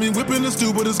telling me, whipping the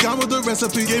stew, but it's God with the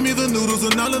recipe. Gave me the noodles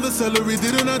and all of the celery.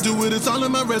 Didn't I do it? It's all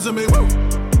in my resume. Woo!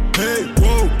 Hey,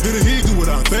 whoa, didn't he do it?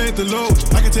 I thank the Lord.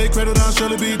 I can take credit, I'll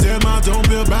surely be dead. I don't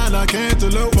feel bad, I can't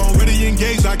elope. Already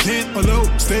engaged, I can't elope.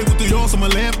 Stay with the oil so my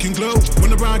lamp can glow.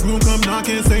 When the bridegroom come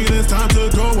knocking, saying it's time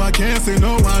to go, I can't say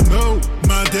no, I know.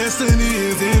 My destiny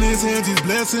is in his hands, he's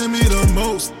blessing me the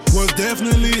most. Was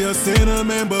definitely a sinner,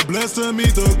 man, but blessed to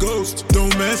meet the ghost.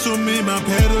 Don't mess with me, my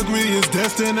pedigree is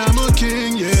destined, I'm a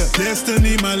king, yeah.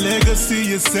 Destiny, my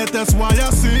legacy is set, that's why I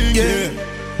sing, yeah.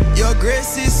 Your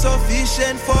grace is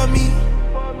sufficient for me.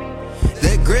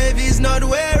 The grave is not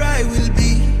where I will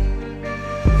be.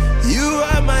 You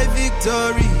are my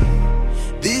victory.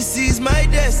 This is my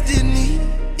destiny,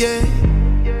 yeah.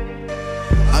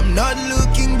 I'm not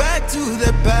looking back to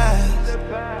the past.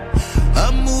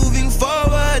 I'm moving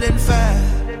forward and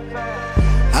fast.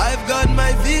 I've got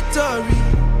my victory.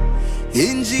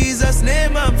 In Jesus'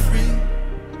 name I'm free.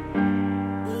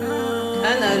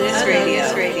 Unnoticed Radio.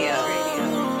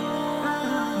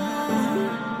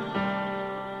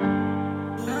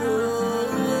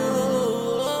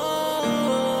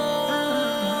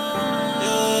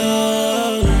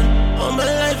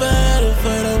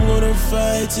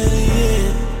 Fight to the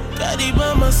end. God, he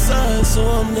by my side, so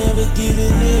I'm never giving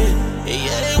in. And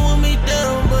yeah, they want me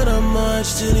down, but I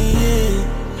march to the end.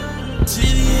 To the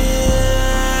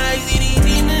end. I see these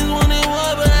demons wanting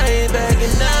war, but I ain't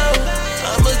backing down.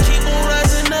 I'ma keep on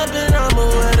rising up and I'ma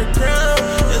wear the crown.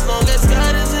 As long as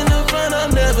God is in the front,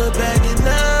 I'm never backing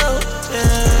down.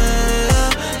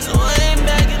 Yeah, so I ain't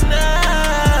backing down.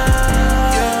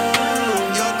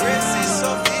 Your grace is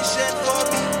sufficient for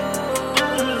me.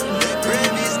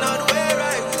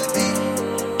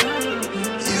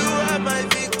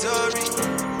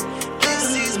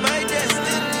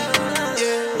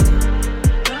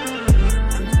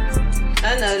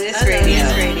 Unnoticed Radio.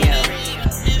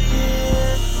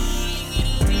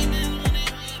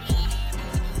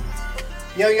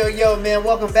 Yo, man,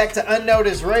 welcome back to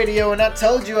Unnoticed Radio, and I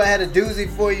told you I had a doozy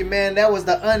for you, man. That was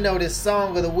the Unnoticed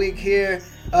Song of the Week here,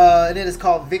 and it is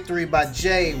called Victory by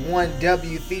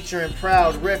J-1W, featuring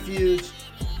Proud Refuge,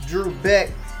 Drew Beck,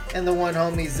 and the one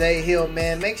homie Zay Hill,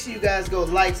 man. Make sure you guys go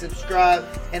like, subscribe,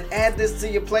 and add this to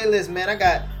your playlist, man. I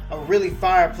got a really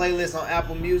fire playlist on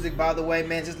Apple Music, by the way,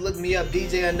 man. Just look me up,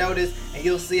 DJ-Unnoticed, and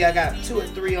you'll see I got 2 or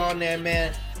 3 on there,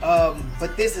 man.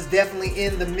 But this is definitely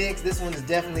in the mix. This one is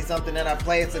definitely something that I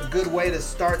play. It's a good way to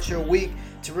start your week,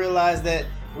 to realize that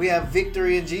we have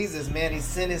victory in Jesus, man. He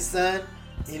sent his son.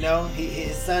 You know,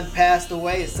 his son passed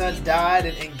away. His son died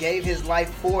and gave his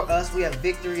life for us. We have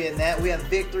victory in that. We have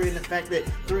victory in the fact that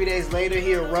 3 days later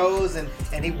he arose and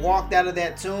he walked out of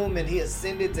that tomb and he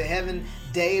ascended to heaven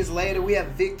days later. We have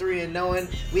victory in knowing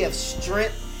we have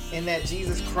strength in that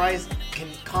Jesus Christ can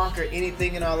conquer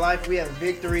anything in our life. We have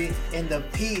victory in the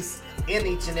peace in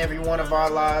each and every one of our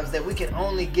lives that we can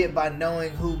only get by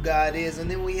knowing who God is.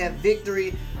 And then we have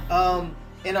victory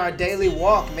in our daily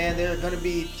walk, man. There are going to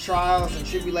be trials and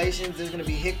tribulations. There's going to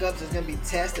be hiccups. There's going to be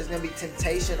tests. There's going to be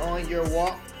temptation on your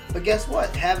walk. But guess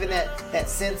what? Having that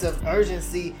sense of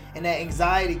urgency and that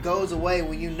anxiety goes away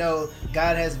when you know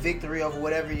God has victory over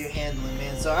whatever you're handling,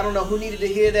 man. So I don't know who needed to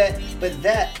hear that, but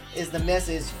that is the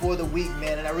message for the week,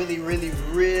 man. And I really, really,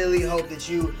 really hope that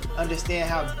you understand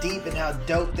how deep and how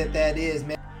dope that is,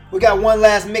 man. We got one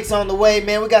last mix on the way,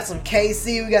 man. We got some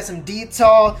KC, we got some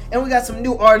D-Tall, and we got some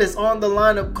new artists on the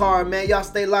lineup card, man. Y'all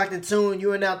stay locked and tuned.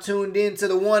 You are now tuned in to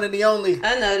the one and the only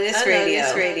Unnoticed Radio.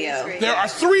 There are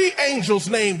 3 angels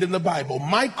named in the Bible: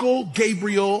 Michael,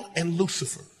 Gabriel, and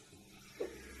Lucifer.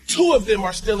 2 of them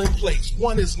are still in place.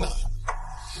 1 is not.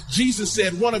 Jesus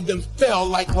said one of them fell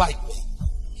like lightning.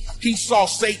 He saw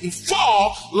Satan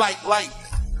fall like lightning.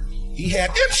 He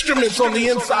had instruments on the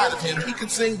inside of him. He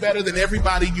could sing better than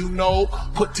everybody you know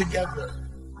put together.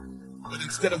 But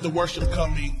instead of the worship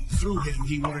coming through him,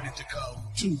 he wanted it to come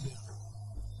to him.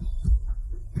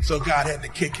 So God had to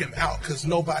kick him out, because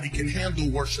nobody can handle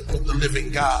worship but the living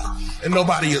God. And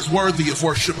nobody is worthy of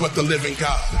worship but the living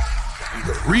God. And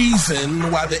the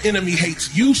reason why the enemy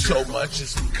hates you so much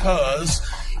is because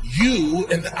you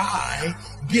and I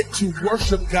get to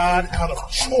worship God out of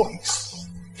choice.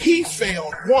 He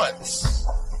failed once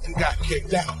and got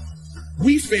kicked out.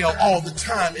 We fail all the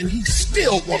time, and he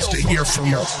still wants to hear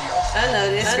from us.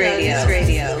 Unnoticed Radio.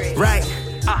 Right.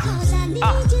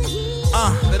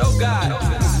 Little God.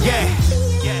 Yeah.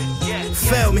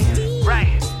 Feel me.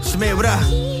 Right. Shemay, what up?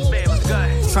 Man, what's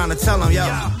good? Trying to tell him, yo.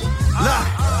 Look.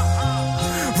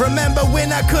 Remember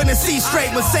when I couldn't see straight?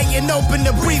 When Satan opened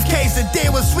the briefcase, the day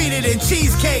was sweeter than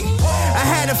cheesecake. I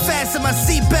had to fasten my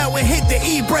seatbelt and hit the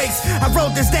e-brakes. I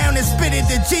wrote this down and spit it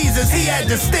to Jesus. He had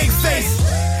the stink face.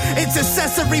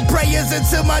 Intercessory prayers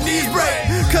until my knees break.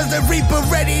 Cause the reaper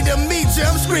ready to meet you.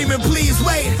 I'm screaming, please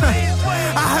wait.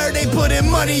 I heard they putting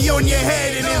money on your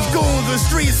head, and his goons with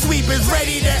street sweepers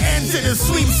ready to enter the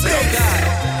sweepstakes.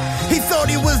 He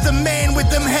thought he was the man with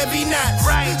them heavy knots.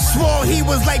 Swore he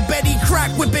was like Betty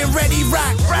Crock whipping Ready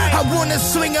Rock. I wanna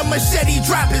swing a machete,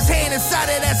 drop his hand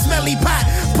inside of that smelly pot,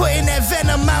 putting that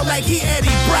venom out like he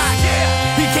Eddie Brock.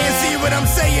 He can't see what I'm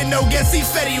saying, no, guess he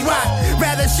Fetty Rock.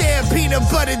 Rather share peanut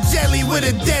butter jelly with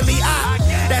a deadly eye.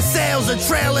 That sells a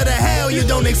trail of the hell, you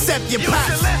don't accept your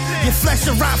pops. Your flesh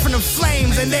will rot from the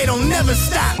flames and they don't never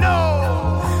stop.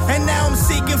 And now I'm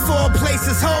seeking for a place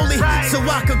that's holy, so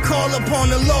I could call upon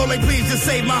the Lord like, please just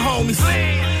save my homies.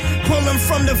 Pull them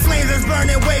from the flames that's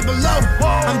burning way below.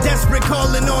 I'm desperate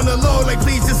calling on the Lord like,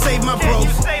 please just save my bro.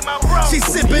 She's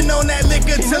sipping on that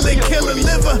liquor till it kill her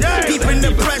liver. Deep in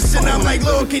depression, I'm like,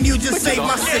 Lord, can you just save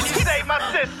my sister?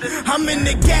 I'm in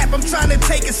the gap, I'm trying to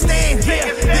take a stand.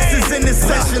 This is in the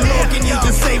session, Lord, can you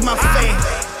just save my fan?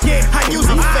 Yeah, I use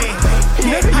a fan.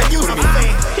 Yeah, I use a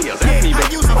fan. Yeah, I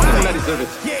use a fan.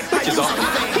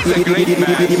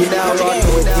 You now rockin'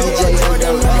 with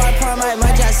DJ-Unnoticed. My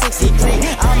job 63.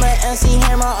 I'm an MC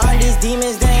Hammer on these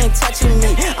demons, they ain't touching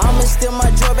me. I'ma steal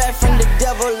my joy back from the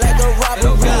devil like a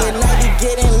robbery. And I be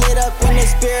getting lit up in the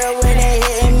spirit when they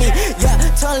hitting me. Yeah,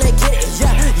 totally get it.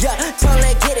 Yeah,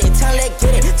 totally get it. Totally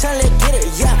get it. Totally get it.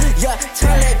 Yeah,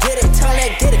 totally get it.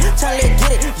 Totally get it. Totally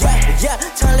get it. Yeah,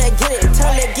 totally get it.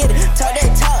 Totally get it. Totally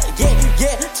totally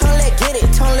get it.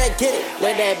 Totally get it.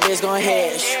 Let that bitch gon'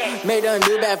 hash. Make them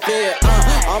do bad feel.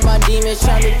 All my demons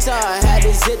tryna talk. Had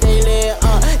to zip they lid.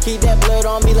 Keep that blood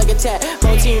on me like a tat.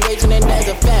 Whole team raging and that's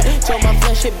a fact. Told my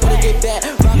friend shit better get back.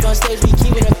 Rock on stage, we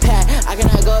keep it a pack. I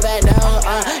cannot go back down.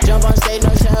 Jump on stage,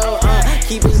 no show.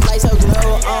 Keep his lights so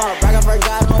glow. Rock on for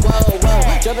God, on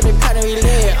whoa. Jump in the cut and we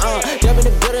lit. Jump in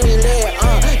the building, we lit.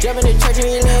 Jump in the church and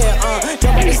we lit.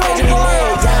 Jump on the stage and we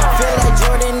lit. Yeah, feel like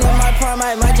Jordan in my prime.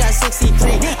 My job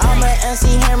 63. I'm an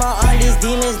MC Hammer on these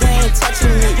demons, they ain't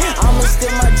touching me. I'ma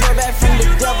steal my joy back from the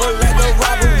devil like a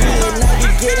robbery. And I be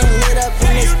getting lit up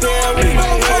in the spirit when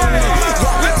they hit me.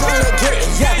 Yeah, totally get it.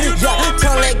 Yeah,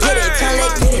 totally get it. Totally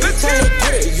get it. Totally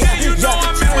get it. Yeah,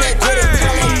 totally get it. Totally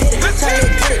get it.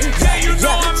 Totally get it. Yeah, totally get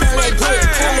it. Totally get it. Totally get it.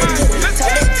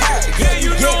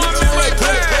 Yeah, totally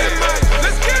get it.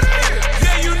 Let's get it.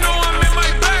 Yeah, you know I'm in my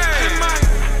bag.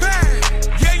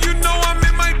 Yeah, you know I'm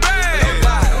in my bag.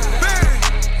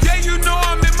 Yeah, you know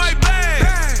I'm in my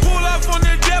bag. Pull up on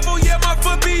the devil, yeah, my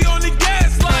foot be on the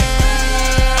gas like.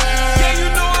 Yeah, you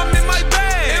know I'm in my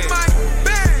bag.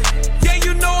 Yeah,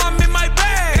 you know I'm in my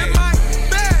bag.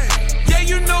 Yeah,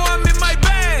 you know I'm in my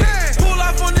bag. Pull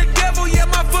up on the devil, yeah,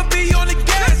 my foot be on the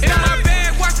gas. In my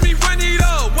bag, watch me run it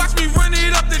up. Watch me run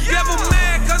it up. The devil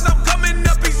mad, cause I'm coming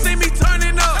up. He see me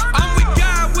turning up. I'm with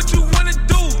God, what you wanna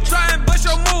do? Try and bust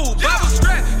your move. Bible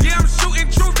strap, yeah, I'm shooting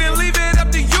truth and leave it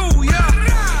up to you,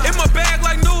 yeah. In my bag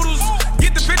like noodles,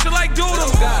 get the picture like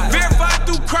doodle. Verified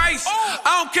through Christ,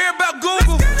 I don't care about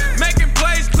Google. Making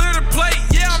plays, clear the plate,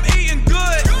 yeah, I'm eating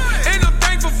good. And I'm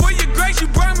thankful for your grace, you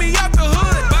brought me out the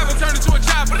hood. Bible turned into a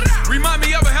chopper, remind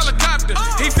me of a helicopter.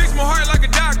 He fixed my heart like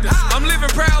a doctor, I'm living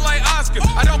proud like Oscar.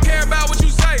 I don't care about what you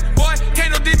say, boy,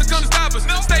 can't no demons come to stop us.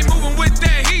 Stay moving with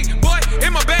that heat, boy,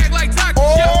 in my bag like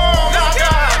tacos.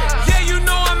 Yeah, you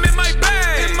know I'm in my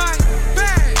bag.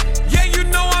 Yeah, you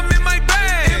know I'm in my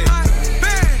bag.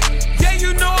 Yeah,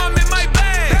 you know I'm in my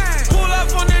bag. Pull up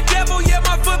on the devil, yeah,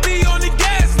 my foot be on the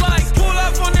gas like. Pull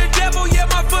up on the devil, yeah,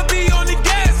 my foot be on the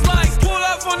gas like. Pull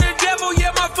up on the devil,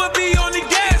 yeah, my foot be on the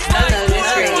gas like. Pull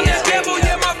up on the devil,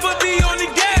 yeah, my foot be on the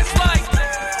gas like.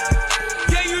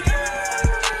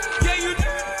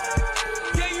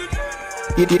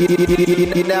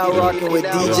 You now rockin' with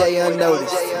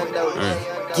DJ-Unnoticed.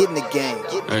 Get in the game.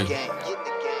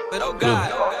 Oh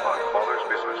God.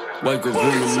 Wake up in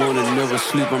the morning, never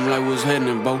sleep, I'm like, what's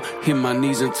happening, bo? Hit my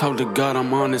knees and talk to God,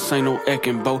 I'm honest, ain't no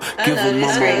acting, bo. Give him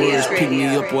all my words, pick me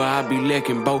up where I be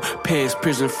lacking, bo. Past,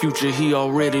 present, future, he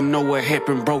already know what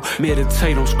happened, bro.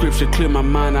 Meditate on scripture, clear my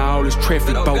mind out all this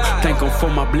traffic, bo. Thank him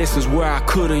for my blessings where I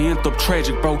coulda ended up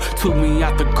tragic, bro. Took me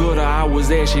out the gutter, I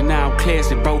was ashy, now I'm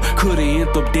classic, bro. Coulda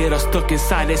ended up dead or stuck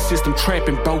inside that system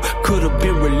trapping, bro. Coulda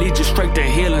been religious, straight to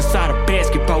hell inside a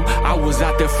basketball. I was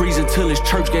out there freezing till his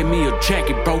church gave me a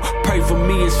jacket, bro. Pray for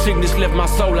me and sickness left my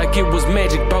soul like it was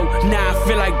magic, bro. Now I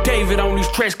feel like David on these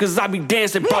tracks cause I be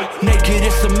dancing, bro. Naked,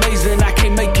 it's amazing, I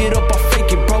can't make it up, I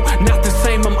fake it, bro. Not the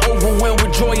same, I'm overwhelmed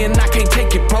with joy and I can't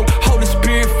take it, bro. Holy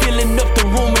Spirit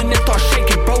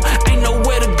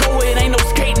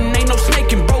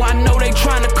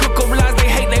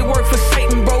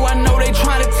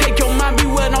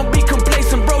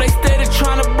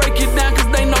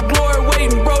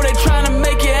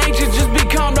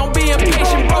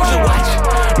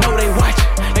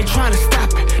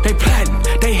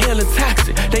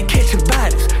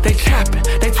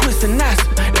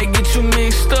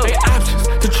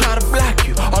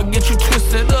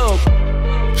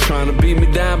beat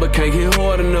me down, but can't hit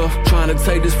hard enough. Trying to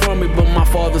take this from me, but my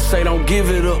father say don't give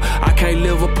it up. I can't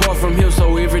live apart from him,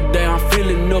 so every day I'm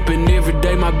feeling up, and every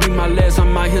day might be my last.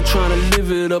 I'm out here trying to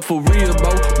live it up for real,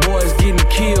 bro. Boys getting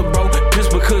killed, bro.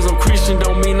 Just because I'm Christian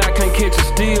don't mean I can't catch a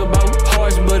steal, bro.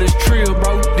 Harsh, but it's trill,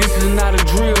 bro. This is not a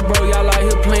drill, bro. Y'all out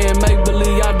here playing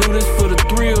make-believe. Y'all do this for the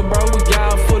thrill, bro.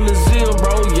 Y'all full of zeal,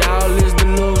 bro. Y'all is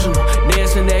delusional.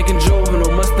 Dancing, acting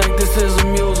juvenile. Must think this is a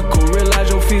musical. Realize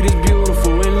your feet is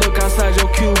beautiful. And look outside your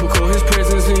cubicle. His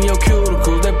presence in your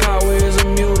cuticles. That power is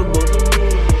immutable.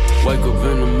 Wake up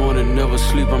in the morning, never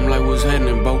sleep, I'm like, what's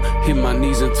happening, bro? Hit my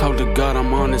knees and talk to God,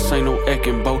 I'm honest, ain't no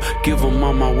acting, bro. Give him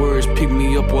all my words, pick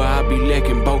me up where I be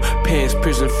lacking, bro. Past,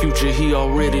 present, future, he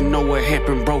already know what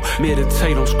happened, bro.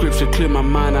 Meditate on scripture, clear my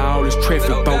mind out all this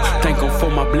traffic, bro. Thank him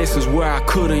for my blessings where I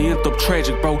coulda ended up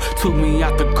tragic, bro. Took me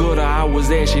out the gutter, I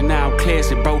was ashy, now I'm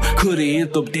classic, bro. Coulda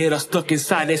ended up dead or stuck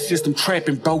inside that system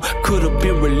trapping, bro. Coulda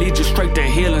been religious, straight to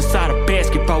hell inside a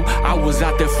basket, bro. I was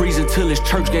out there freezing till his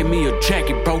church gave me a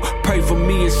jacket, bro. Pray for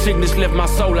me in sickness, left my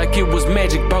soul like it was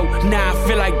magic, bro. Now I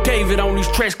feel like David on these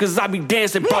tracks, cause I be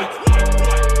dancing, bro.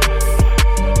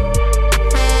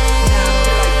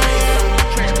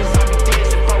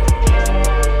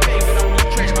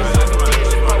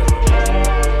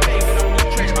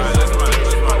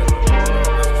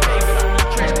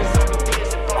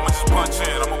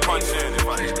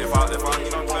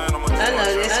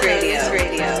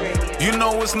 You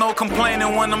know it's no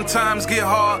complaining when them times get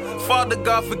hard. Father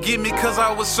God forgive me cause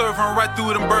I was serving right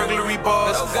through them burglary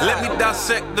bars. Let me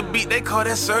dissect the beat, they call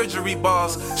that surgery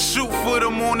bars. Shoot for the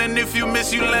moon and if you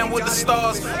miss you land with the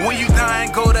stars. When you die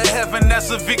and go to heaven,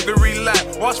 that's a victory lap.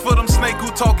 Watch for them snake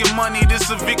who talking money, this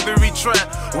a victory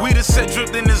trap. We the set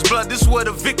dripped in this blood, this where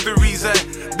the victory's at.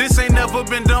 This ain't never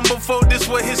been done before, this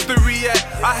where history at.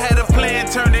 I had a plan,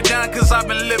 turned it down cause I've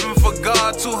been living for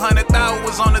God. 200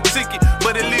 hours on the ticket,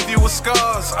 but it leave you with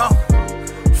scars.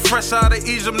 Fresh out of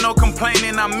Egypt, no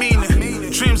complaining, I mean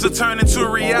it. Dreams are turning to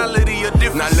reality, a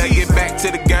different now let's get back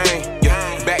to the game,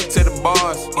 yeah. Back to the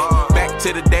bars, yeah. Back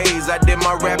to the days I did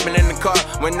my rapping in the car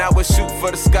when I would shoot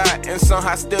for the sky and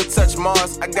somehow still touch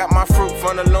Mars. I got my fruit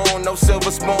from the loom, no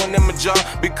silver spoon in my jar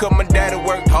because my daddy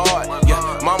worked hard,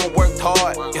 yeah. Mama worked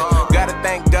hard, yeah. Gotta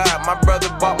thank God, my brother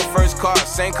bought my first car.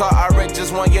 Same car I wrecked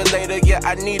just 1 year later, yeah,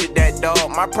 I needed that dog.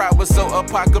 My pride was so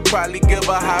up I could probably give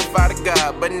a high five to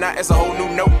God, but now it's a whole new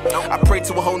note. I pray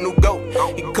to a whole new goat.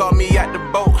 He called me out the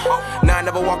boat. Now I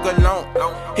never walk alone.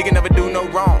 He can never do no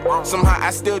wrong. Somehow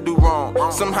I still do wrong.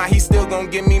 Somehow he still gon'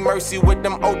 give me mercy with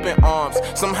them open arms.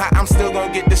 Somehow I'm still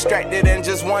gon' get distracted and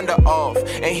just wander off.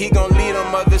 And he gon' lead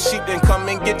them other sheep and come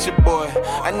and get your boy.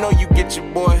 I know you get your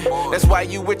boy. That's why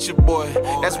you with your boy.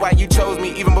 That's why you chose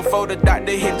me even before the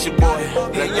doctor hit your boy.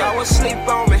 Like y'all was sleep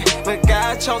on me, but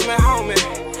God chose me, homie.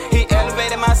 He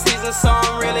elevated my season, so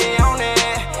I'm really on it.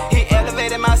 He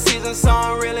elevated my season, so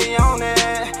I'm really on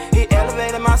it. He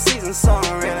elevated my season, so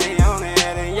I'm really on it.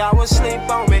 And y'all would sleep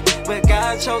on me, but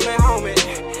God chose me, homie.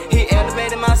 He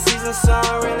elevated my season, so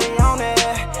I'm really on it.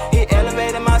 He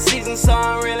elevated my season, so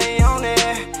I'm really on it.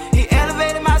 He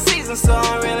elevated my season, so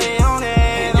I'm really on it.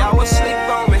 And y'all would sleep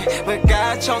on me, but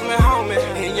God chose me, homie.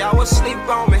 And y'all would sleep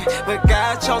on me, but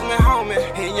God chose me, homie.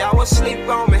 And y'all would sleep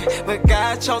on me, but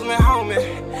God chose me, homie.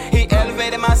 He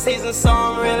elevated my season, so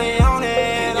I'm really on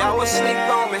it. Y'all would sleep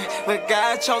on me, but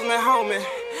God chose me, homie.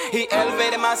 He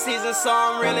elevated my season, so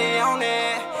I'm really on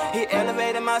it. He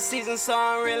elevated my season, so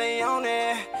I'm really on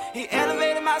it. He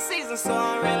elevated my season, so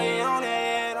I'm really on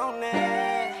it, on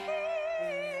it.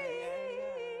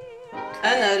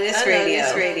 Unnoticed Radio.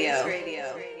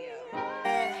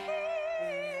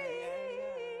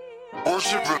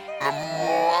 Worship in the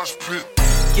mosh pit.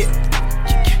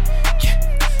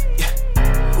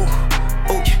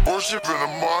 Worship in the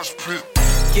mosh pit.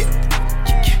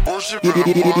 Worship in the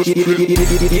mosh pit.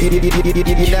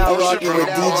 You're now rocking with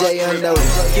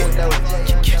DJ-Unnoticed.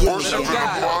 Worship in the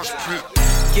mosh pit.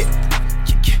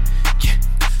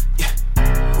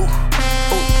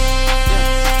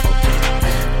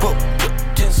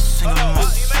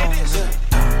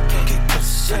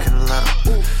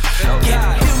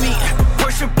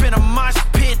 Worship in a mosh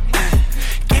pit.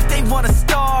 If they want a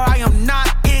star, I am not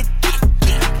it.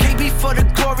 Can't be for the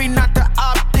glory, not the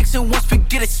optics. And once we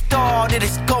get it started,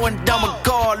 it's going down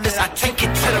regardless. I take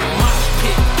it to the mosh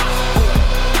pit.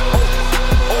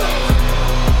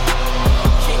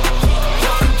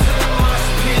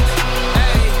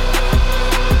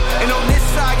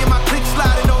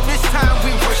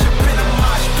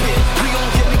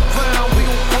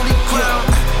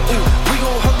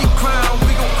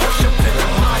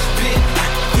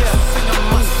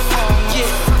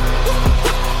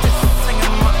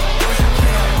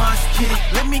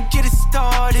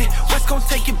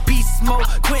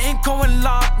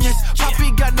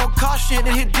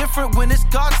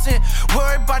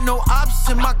 by no ops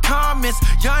in my comments.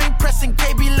 Y'all ain't pressing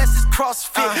KB less it's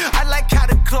CrossFit. I like how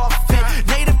the cloth fit.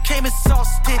 Native came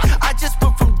exhausted. I just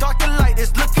went from dark to light.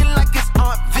 It's looking like it's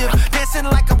Aunt Viv. Dancing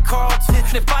like I'm Carlton.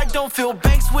 If I don't fill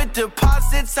banks with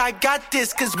deposits, I got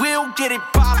this, cause we'll get it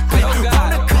poppin'.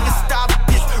 Rona couldn't stop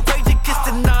this. Rage against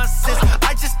the nonsense.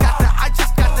 I just got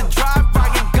the drive,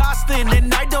 Ryan Gosling.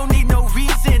 And I don't need no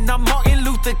reason. I'm Martin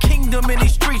Luther Kingdom in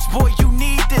these streets. Boy, you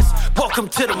need this. Welcome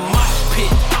to the mosh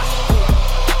pit.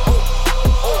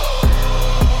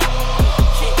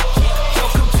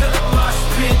 Welcome to the mosh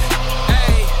pit.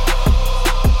 Hey.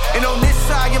 And on this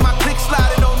side, yeah, my click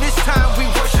sliding. On this time, we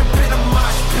worship in a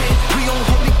mosh pit. We on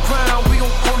holy ground. We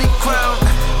on holy ground.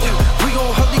 We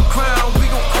on holy ground. We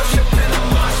gon' worship in a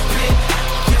mosh pit.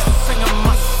 Yes, singing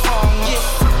my song. Yes,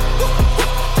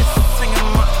 singing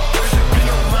my worship in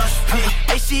a mosh pit.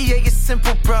 ACA is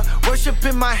simple, bruh. Worship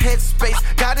in my headspace.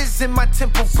 God is in my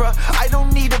temple, bruh. I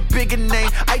don't need a bigger name.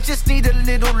 I just need a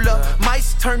little love.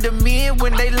 Mice turn to me in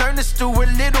when they learn to stew a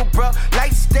little, bruh.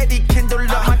 Light steady, kindle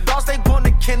up. My dogs, they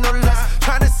wanna kindle us.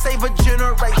 Trying to save a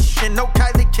generation. No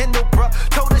Kylie Kindle, bruh.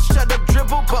 Told us shut up,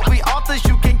 dribble, but we authors,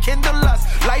 you can kindle us.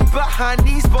 Light behind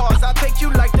these bars. I'll take you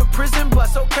like the prison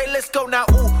bus. Okay, let's go now.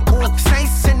 Ooh, ooh.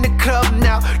 Saints in the club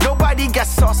now. Nobody got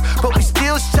sauce, but we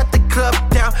still shut the club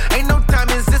down. Ain't no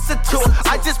diamonds, it's a tour.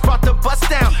 I just brought the bus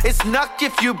down. It's Nuck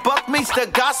if you buck meets the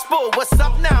gospel. What's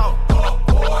up now?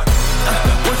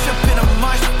 Worship in a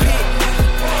mosh pit.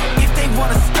 If they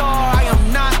want a star, I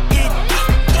am not it.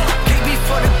 KB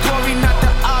for the glory, not the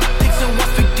optics. And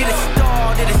once we get it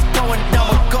started, it's going down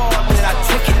with God. Then I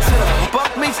take it to the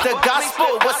buck meets the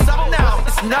gospel. What's up now?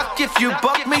 It's Nuck if you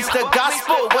buck meets the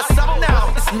gospel. What's up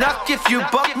now? It's Nuck if you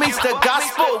buck meets the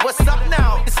gospel. What's up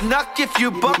now? It's Nuck if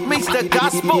you buck meets the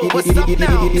gospel. What's up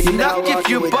now? It's Nuck if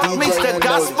you buck meets the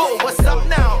gospel. What's up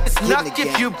now? It's Nuck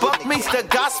if you buck meets the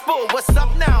gospel. What's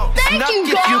up now? It's Nuck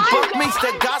if you buck meets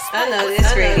the gospel.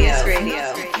 Unnoticed Radio.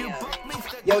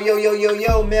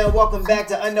 Yo, man, welcome back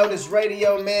to Unnoticed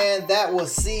Radio, man. That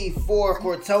was C4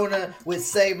 Cortona with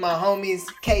Save My Homies,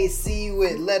 KC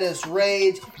with Let Us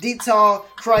Rage, D-Tall,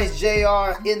 Christ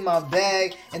JR, In My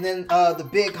Bag, and then the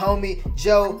big homie,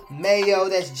 Joe Mayo,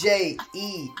 that's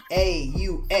J-E-A-U-X-M-A-Y-O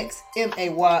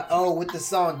with the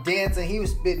song Dancing. He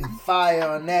was spitting fire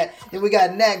on that. Then we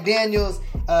got Knack Daniels,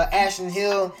 Ashton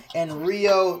Hill, and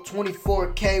Rio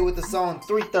 24K with the song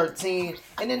 313.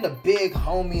 And then the big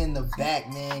homie in the back,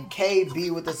 man, KB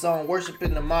with the song Worship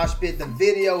in the Mosh Pit. The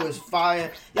video is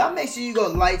fire. Y'all make sure you go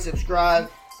like,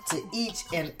 subscribe to each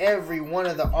and every one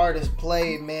of the artists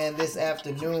played, man, this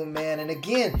afternoon, man. And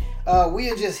again, we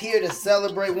are just here to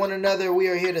celebrate one another. We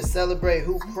are here to celebrate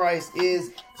who Christ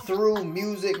is through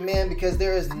music, man, because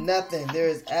there is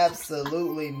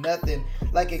absolutely nothing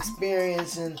like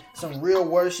experiencing some real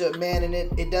worship, man. And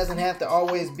it doesn't have to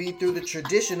always be through the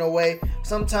traditional way.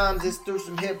 Sometimes it's through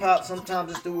some hip-hop,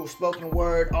 sometimes it's through spoken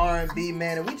word, R&B,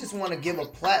 man. And we just want to give a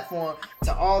platform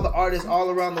to all the artists all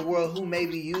around the world who may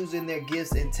be using their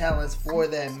gifts and talents for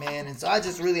that, man. And so I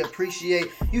just really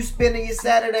appreciate you spending your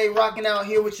Saturday rocking out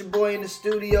here with your boy in the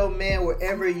studio, man,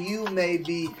 wherever you may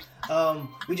be.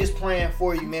 We just praying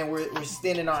for you, man. We're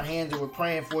extending our hands and we're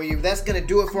praying for you. That's going to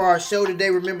do it for our show today.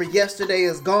 Remember, yesterday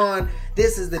is gone.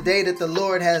 This is the day that the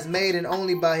Lord has made, and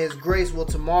only by His grace will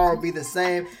tomorrow be the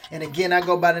same. And again, I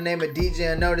go by the name of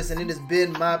DJ-Unnoticed, and it has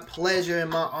been my pleasure and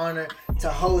my honor to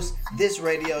host this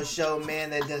radio show, man,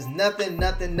 that does nothing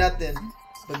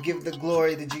but give the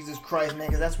glory to Jesus Christ, man,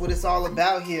 because that's what it's all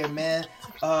about here, man.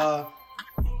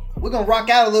 We're going to rock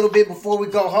out a little bit before we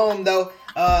go home, though.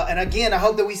 And again, I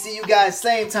hope that we see you guys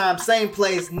same time, same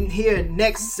place here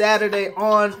next Saturday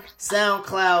on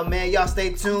SoundCloud, man. Y'all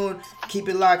stay tuned. Keep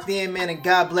it locked in, man, and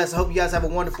God bless. I hope you guys have a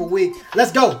wonderful week.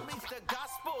 Let's go.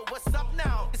 What's up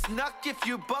now? It's Nuck if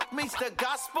you buck meets the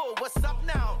gospel. What's up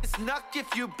now? It's Nuck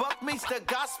if you buck meets the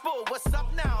gospel. What's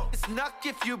up now? It's Nuck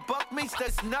if you buck meets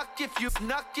the Nuck if you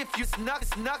Nuck if you Nuck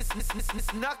it's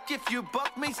Nuck if you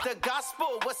buck meets the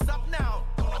gospel. What's up now?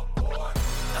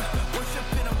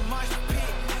 Worship in a mosh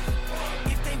pit.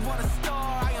 If they want a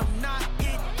star, I am not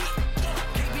it.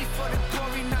 KB for the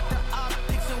glory, not the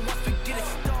optics. And once we get it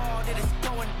started, it's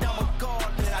going down with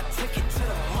God. Then I take it to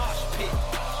the mosh pit.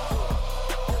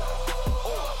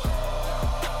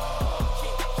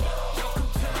 Welcome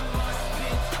to the mosh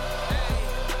pit.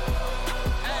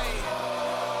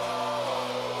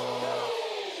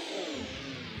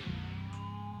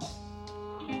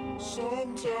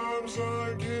 Sometimes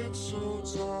I get so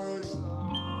tired,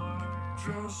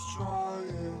 just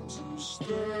trying to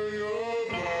stay